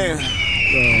 Amen.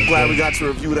 Glad we got to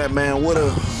review that, man. What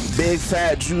a big,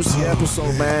 fat, juicy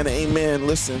episode, man. Amen.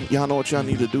 Listen, y'all know what y'all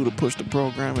need to do to push the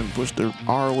program and push the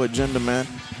RO agenda, man.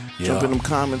 Jump in them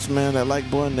comments, man. That like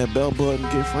button, that bell button,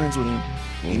 get friends with him.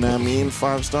 You know what I mean?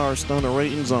 5-star stunner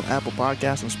ratings on Apple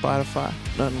Podcasts and Spotify.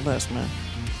 Nothing less, man.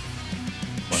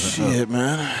 Shit,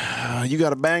 man. You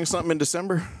got to bang something in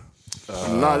December?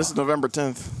 No, this is November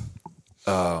 10th.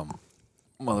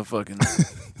 Motherfucking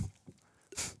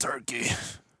turkey.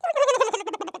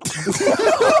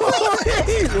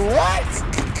 What?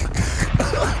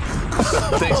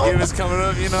 Thanksgiving's coming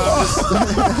up, you know.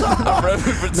 I'm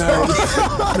repping for turkey.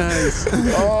 Nice.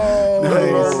 Oh,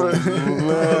 Nice. man.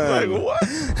 Like what?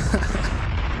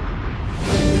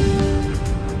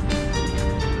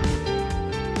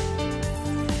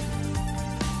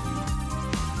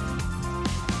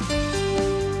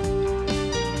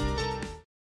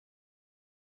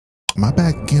 My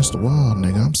back against the wall,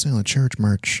 nigga. I'm selling church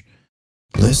merch.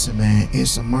 Listen, man,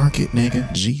 it's a market,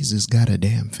 nigga. Jesus got a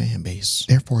damn fan base.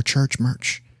 Therefore, church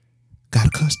merch got a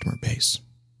customer base.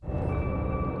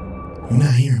 You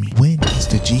not hearing me? When is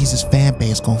the Jesus fan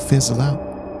base gonna fizzle out?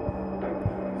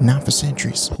 Not for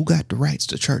centuries. Who got the rights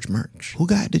to church merch? Who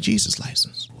got the Jesus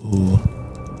license? Who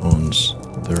owns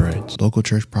the rights? Local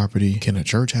church property. Can a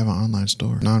church have an online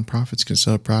store? Nonprofits can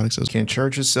sell products. Can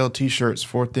churches sell t-shirts?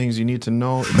 4 things you need to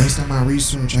know. Based on my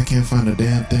research, I can't find a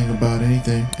damn thing about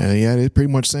anything. Yeah, it's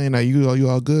pretty much saying that you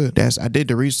all good. I did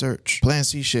the research. Plan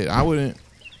C shit.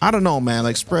 I don't know, man.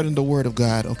 Like spreading the word of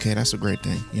God. Okay, that's a great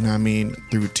thing. You know what I mean?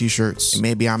 Through t-shirts. And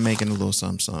maybe I'm making a little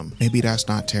something. Maybe that's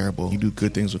not terrible. You do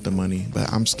good things with the money, but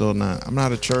I'm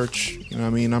not a church. You know what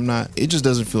I mean? It just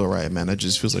doesn't feel right, man. It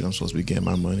just feels like I'm supposed to be getting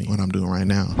my money, what I'm doing right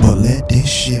now. But let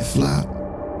this shit flop.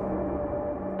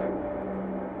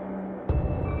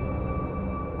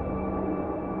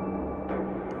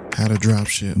 How to drop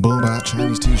shit. Boom bop,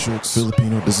 Chinese t-shirts,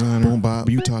 Filipino designer. Boom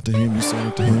bop, you talk to him, you send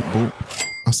it to him. Boom.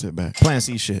 I'll sit back. Plan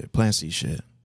C shit.